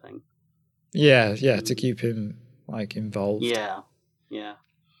that kind of thing. Yeah, to keep him like involved. Yeah.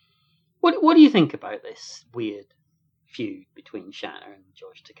 What do you think about this weird feud between Shatner and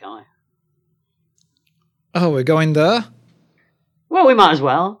George Takei? Oh, we're going there? Well, we might as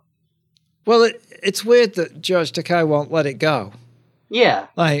well. Well, it's weird that George Takei won't let it go. Yeah.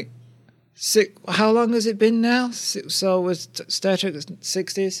 Like, how long has it been now? So was Star Trek 60s,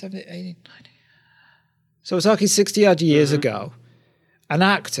 70s, 80s, 90s? So we're talking 60-odd years ago. An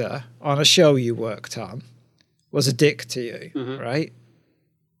actor on a show you worked on was a dick to you, right?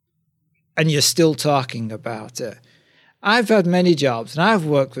 And you're still talking about it. I've had many jobs, and I've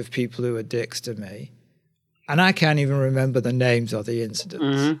worked with people who are dicks to me, and I can't even remember the names or the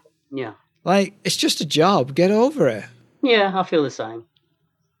incidents. Yeah. Like, it's just a job. Get over it. Yeah, I feel the same.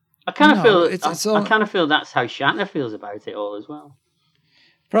 I kind of feel I kind of feel that's how Shatner feels about it all as well.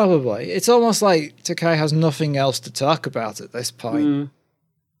 Probably. It's almost like Takei has nothing else to talk about at this point.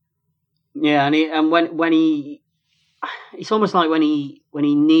 Yeah, and when he, it's almost like when he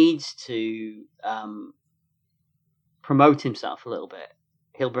needs to promote himself a little bit,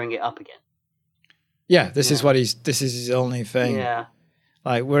 he'll bring it up again. Yeah, this is his only thing. Yeah.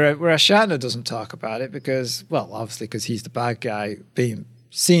 Like whereas Shatner doesn't talk about it because, well, obviously because he's the bad guy, being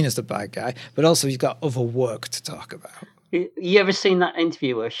seen as the bad guy, but also he's got other work to talk about. You ever seen that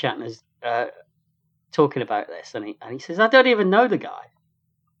interview where Shatner's talking about this, and he says, "I don't even know the guy.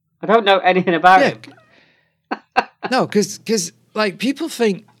 I don't know anything about him." No, because like people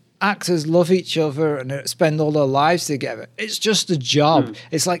think actors love each other and spend all their lives together. It's just a job.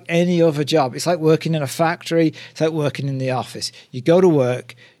 It's like any other job. It's like working in a factory. It's like working in the office. You go to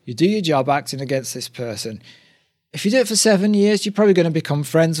work, you do your job acting against this person. If you do it for 7 years, you're probably going to become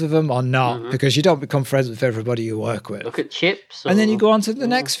friends with them or not, because you don't become friends with everybody you work with. Look at Chips. And then you go on to the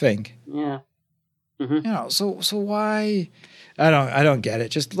next thing. Yeah. You know, so why? I don't get it.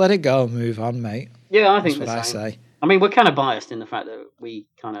 Just let it go and move on, mate. Yeah, I think that's what the same. I say. I mean, we're kind of biased in the fact that we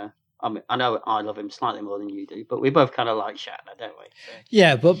kind of. I mean, I know I love him slightly more than you do, but we both kind of like Shatner, don't we? So.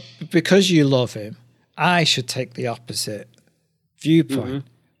 Yeah, but because you love him, I should take the opposite viewpoint.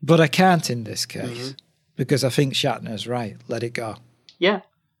 But I can't in this case because I think Shatner's right. Let it go. Yeah,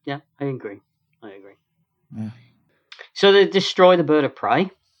 I agree. Yeah. So they destroy the bird of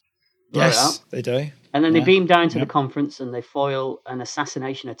prey. Yes, they do. And then they beam down to the conference and they foil an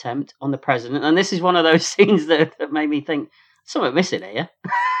assassination attempt on the president. And this is one of those scenes that made me think, something missing here.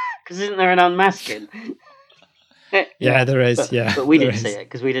 Because isn't there an unmasking? Yeah, there is. But we didn't see it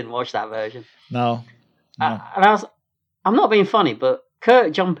because we didn't watch that version. No. And I'm not being funny, but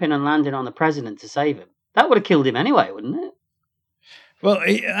Kirk jumping and landing on the president to save him, that would have killed him anyway, wouldn't it? Well,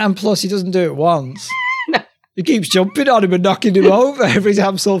 and plus he doesn't do it once. He keeps jumping on him and knocking him over every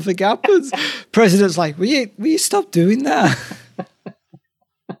time something happens. President's like, will you stop doing that?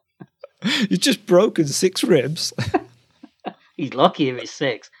 You've just broken 6 ribs. He's lucky if it's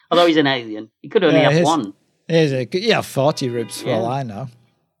 6. Although he's an alien. He could only have 1. You have 40 ribs for all I know.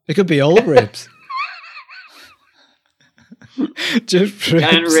 It could be all ribs. Just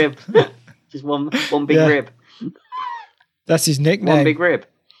ribs. Giant rib. Just one big rib. That's his nickname. One big rib.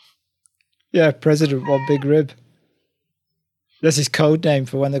 Yeah, President One Big Rib. That's his code name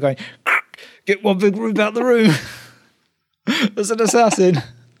for when they're going, get one big rib out the room. That's an assassin.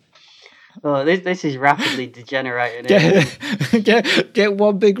 Oh, this is rapidly degenerating. Get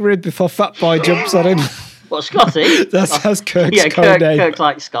one big rib before Fat Boy jumps on him. What, Scotty? That's Kirk's code name. Kirk's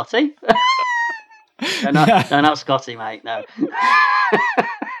like, Scotty? No, not Scotty, mate, no.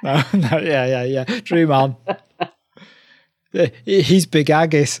 No, yeah. Dream on. He's Big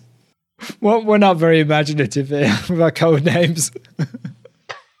Haggis. We're not very imaginative here with our code names.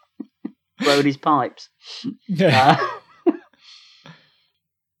 Brody's pipes. Yeah.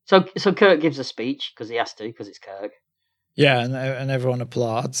 So Kirk gives a speech because he has to, because it's Kirk. Yeah, and everyone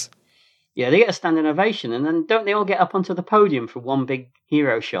applauds. Yeah, they get a standing ovation, and then don't they all get up onto the podium for one big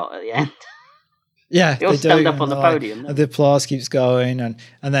hero shot at the end? Yeah, they all stand up on the podium. And the applause keeps going, and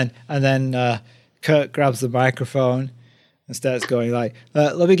then Kirk grabs the microphone and starts going like,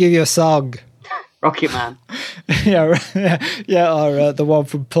 let me give you a song. Rocket Man. Yeah, or the one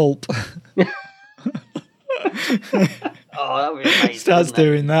from Pulp. Oh, that would be amazing. Starts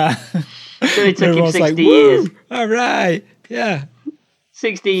doing that. So it took him Everyone's 60 like, years. "Woo, all right, yeah.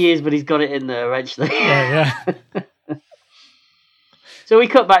 60 years, but he's got it in there eventually. Yeah. So we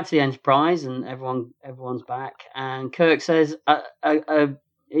cut back to the Enterprise, and everyone's back. And Kirk says,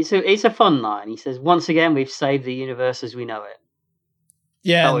 "It's a fun line." He says, "Once again, we've saved the universe as we know it."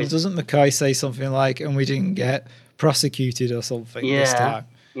 Yeah, Oh, and doesn't McCoy say something like, "And we didn't get prosecuted" or something this time?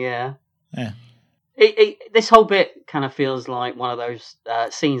 Yeah. Yeah. This whole bit kind of feels like one of those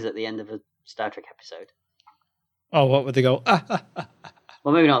scenes at the end of a Star Trek episode. Oh, what would they go?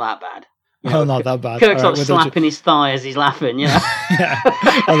 Well, maybe not that bad. Oh, not that bad. Kirk's All not right, slapping his thigh as he's laughing, you know? Yeah.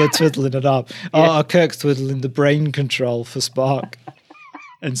 Oh, they're twiddling it up. Yeah. Oh, Kirk's twiddling the brain control for Spock.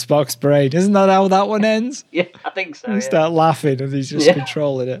 In Spock's brain. Isn't that how that one ends? Yeah, I think so. You start laughing and he's just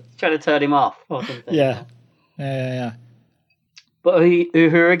controlling it. Trying to turn him off or something. Yeah. Yeah. But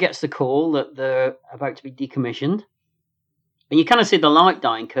Uhura gets the call that they're about to be decommissioned. And you kind of see the light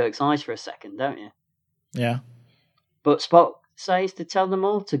dye in Kirk's eyes for a second, don't you? Yeah. But Spock says to tell them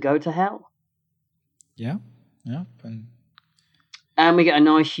all to go to hell. Yeah. And we get a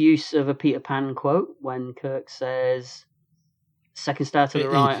nice use of a Peter Pan quote when Kirk says, "Second star to the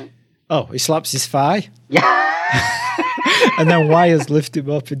right." He slaps his thigh. Yeah. And then wires lift him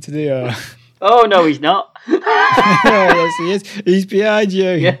up into the air. Oh, no, he's not. Yes, he is. He's behind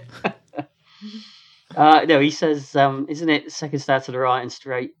you. Yeah. No, he says, isn't it second star to the right and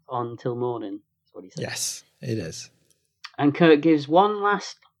straight on till morning? That's what he says. Yes, it is. And Kirk gives one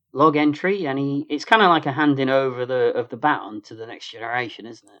last log entry, and it's kind of like a handing over of the baton to the next generation,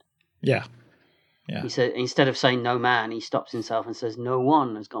 isn't it? Yeah. He said, instead of saying "no man," he stops himself and says, "No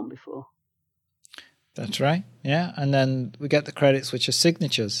one has gone before." That's right. Yeah, and then we get the credits, which are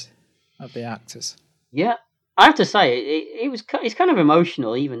signatures of the actors. Yeah, I have to say, it's kind of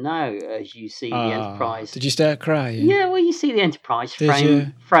emotional even now as you see the Enterprise. Did you start crying? Yeah, well, you see the Enterprise framed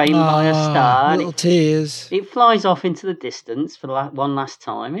you? by a star. Little tears. It flies off into the distance for one last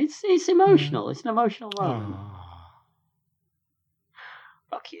time. It's emotional. It's an emotional moment.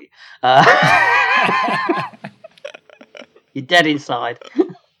 Fuck you. You're dead inside.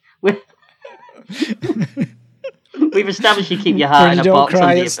 We've established you keep your heart When in you a don't box cry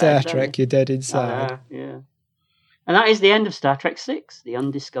under your at Star bed, Trek, you're dead inside. yeah. And that is the end of Star Trek 6, The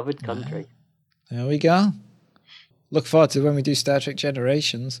Undiscovered Country. There we go. Look forward to when we do Star Trek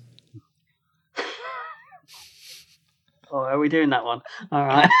Generations. Oh, are we doing that one? All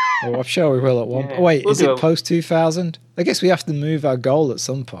right. Oh, I'm sure we will at one point. Yeah. Wait, We'll is do it post-2000? I guess we have to move our goal at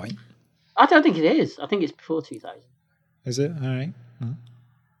some point. I don't think it is. I think it's before 2000. Is it? All right. All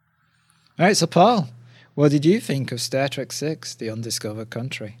right, so Paul, what did you think of Star Trek 6, The Undiscovered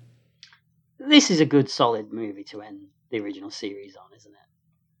Country? This is a good, solid movie to end the original series on, isn't it?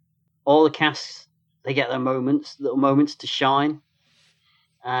 All the casts, they get their moments, little moments to shine.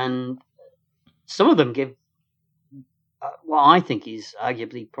 And some of them give what I think is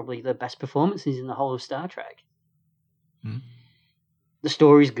arguably probably the best performances in the whole of Star Trek. The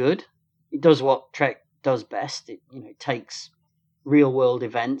story's good. It does what Trek does best. It takes real world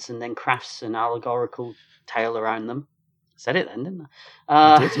events and then crafts an allegorical tale around them. Said it then, didn't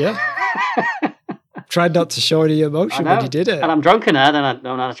I? You did, yeah. Tried not to show any emotion when you did it. And I'm drunker now than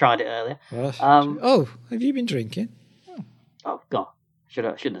I tried it earlier. Well, have you been drinking? Oh God,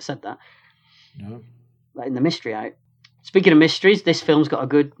 shouldn't have said that. No. Letting the mystery out. Speaking of mysteries, this film's got a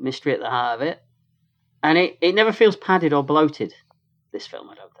good mystery at the heart of it. And it never feels padded or bloated, this film,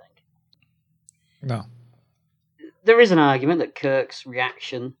 I don't think. No. There is an argument that Kirk's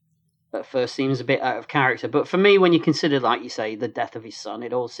reaction at first seems a bit out of character, but for me, when you consider, like you say, the death of his son,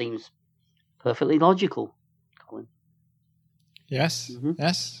 it all seems perfectly logical, Colin. Yes,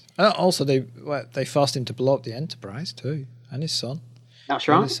 yes. Also, they forced him to blow up the Enterprise too, and his son. That's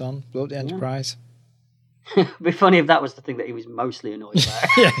right. And his son blew up the Enterprise. It'd be funny if that was the thing that he was mostly annoyed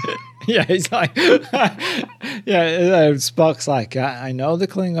about. Yeah, he's like, Spock's like, I know the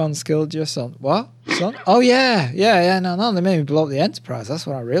Klingons killed your son. What? Son? Oh, yeah, no, they made me blow up the Enterprise. That's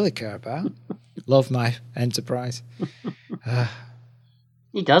what I really care about. Love my Enterprise.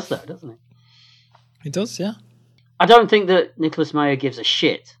 He does, though, doesn't he? He does, yeah. I don't think that Nicholas Meyer gives a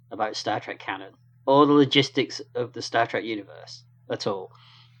shit about Star Trek canon or the logistics of the Star Trek universe at all.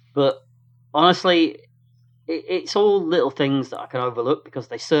 But honestly, it's all little things that I can overlook because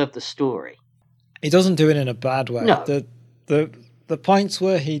they serve the story. He doesn't do it in a bad way. No. The points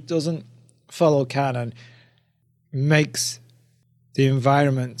where he doesn't follow canon makes the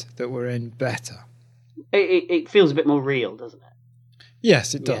environment that we're in better. It feels a bit more real, doesn't it?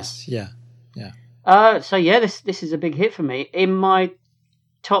 Yes, it does. Yeah. So yeah, this is a big hit for me. In my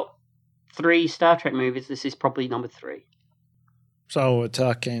top 3 Star Trek movies, this is probably number 3. So we're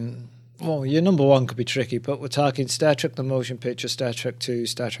talking. Well, your number 1 could be tricky, but we're talking Star Trek the Motion Picture, Star Trek 2,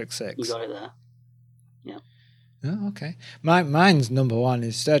 Star Trek 6. You got it there. Yeah. Oh, okay. Mine's number 1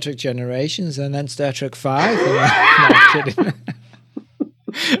 is Star Trek Generations, and then Star Trek 5. No, I'm kidding.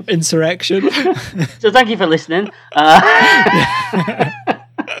 Insurrection. So thank you for listening.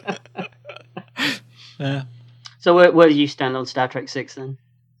 Yeah. So where do you stand on Star Trek 6 then?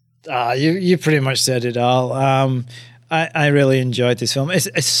 You pretty much said it all. I really enjoyed this film.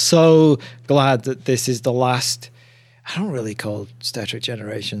 It's so glad that this is the last. I don't really call Star Trek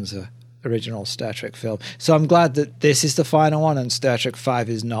Generations a original Star Trek film, so I'm glad that this is the final one and Star Trek 5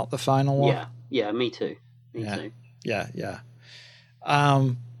 is not the final one. Yeah, me too. Me too. Yeah.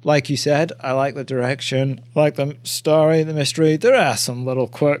 Like you said, I like the direction, I like the story, the mystery. There are some little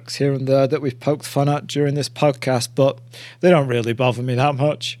quirks here and there that we've poked fun at during this podcast, but they don't really bother me that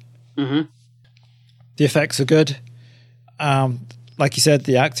much. Mm-hmm. The effects are good. Like you said,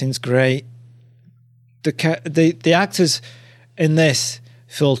 the acting's great. The actors in this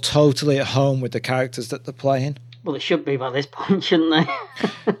feel totally at home with the characters that they're playing. Well, they should be by this point, shouldn't they?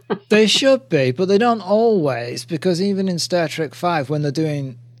 They should be, but they don't always, because even in Star Trek 5, when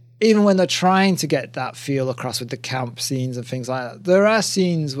they're trying to get that feel across with the camp scenes and things like that, there are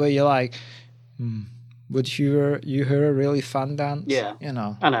scenes where you're like, would you hear a really fun dance? Yeah. You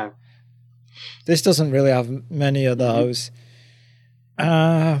know. I know. This doesn't really have many of those.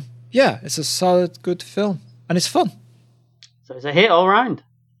 Yeah, it's a solid, good film. And it's fun. So it's a hit all round.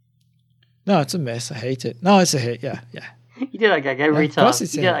 No, it's a miss. I hate it. No, it's a hit. Yeah. You do that gag every time. You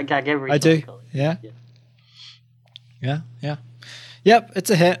do that gag every time. I do. Yeah. Yep, it's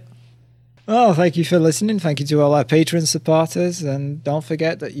a hit. Oh, thank you for listening. Thank you to all our Patreon supporters. And don't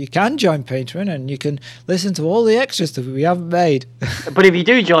forget that you can join Patreon and you can listen to all the extras that we haven't made. But if you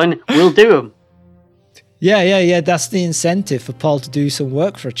do join, we'll do them. Yeah. That's the incentive for Paul to do some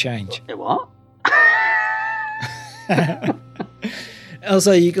work for a change. What?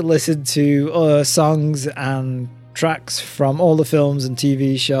 Also, you can listen to songs and tracks from all the films and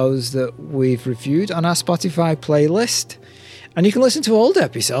TV shows that we've reviewed on our Spotify playlist. And you can listen to old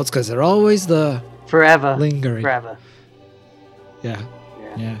episodes because they're always there. Forever. Lingering. Forever. Yeah.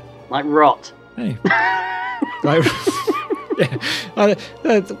 Like rot. Hey. Like, yeah. What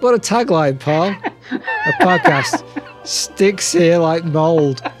a tagline, Paul. A podcast sticks here like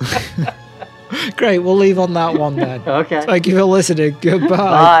mold. Great, we'll leave on that one then. Okay. Thank you for listening. Goodbye.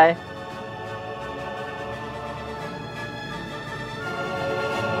 Bye.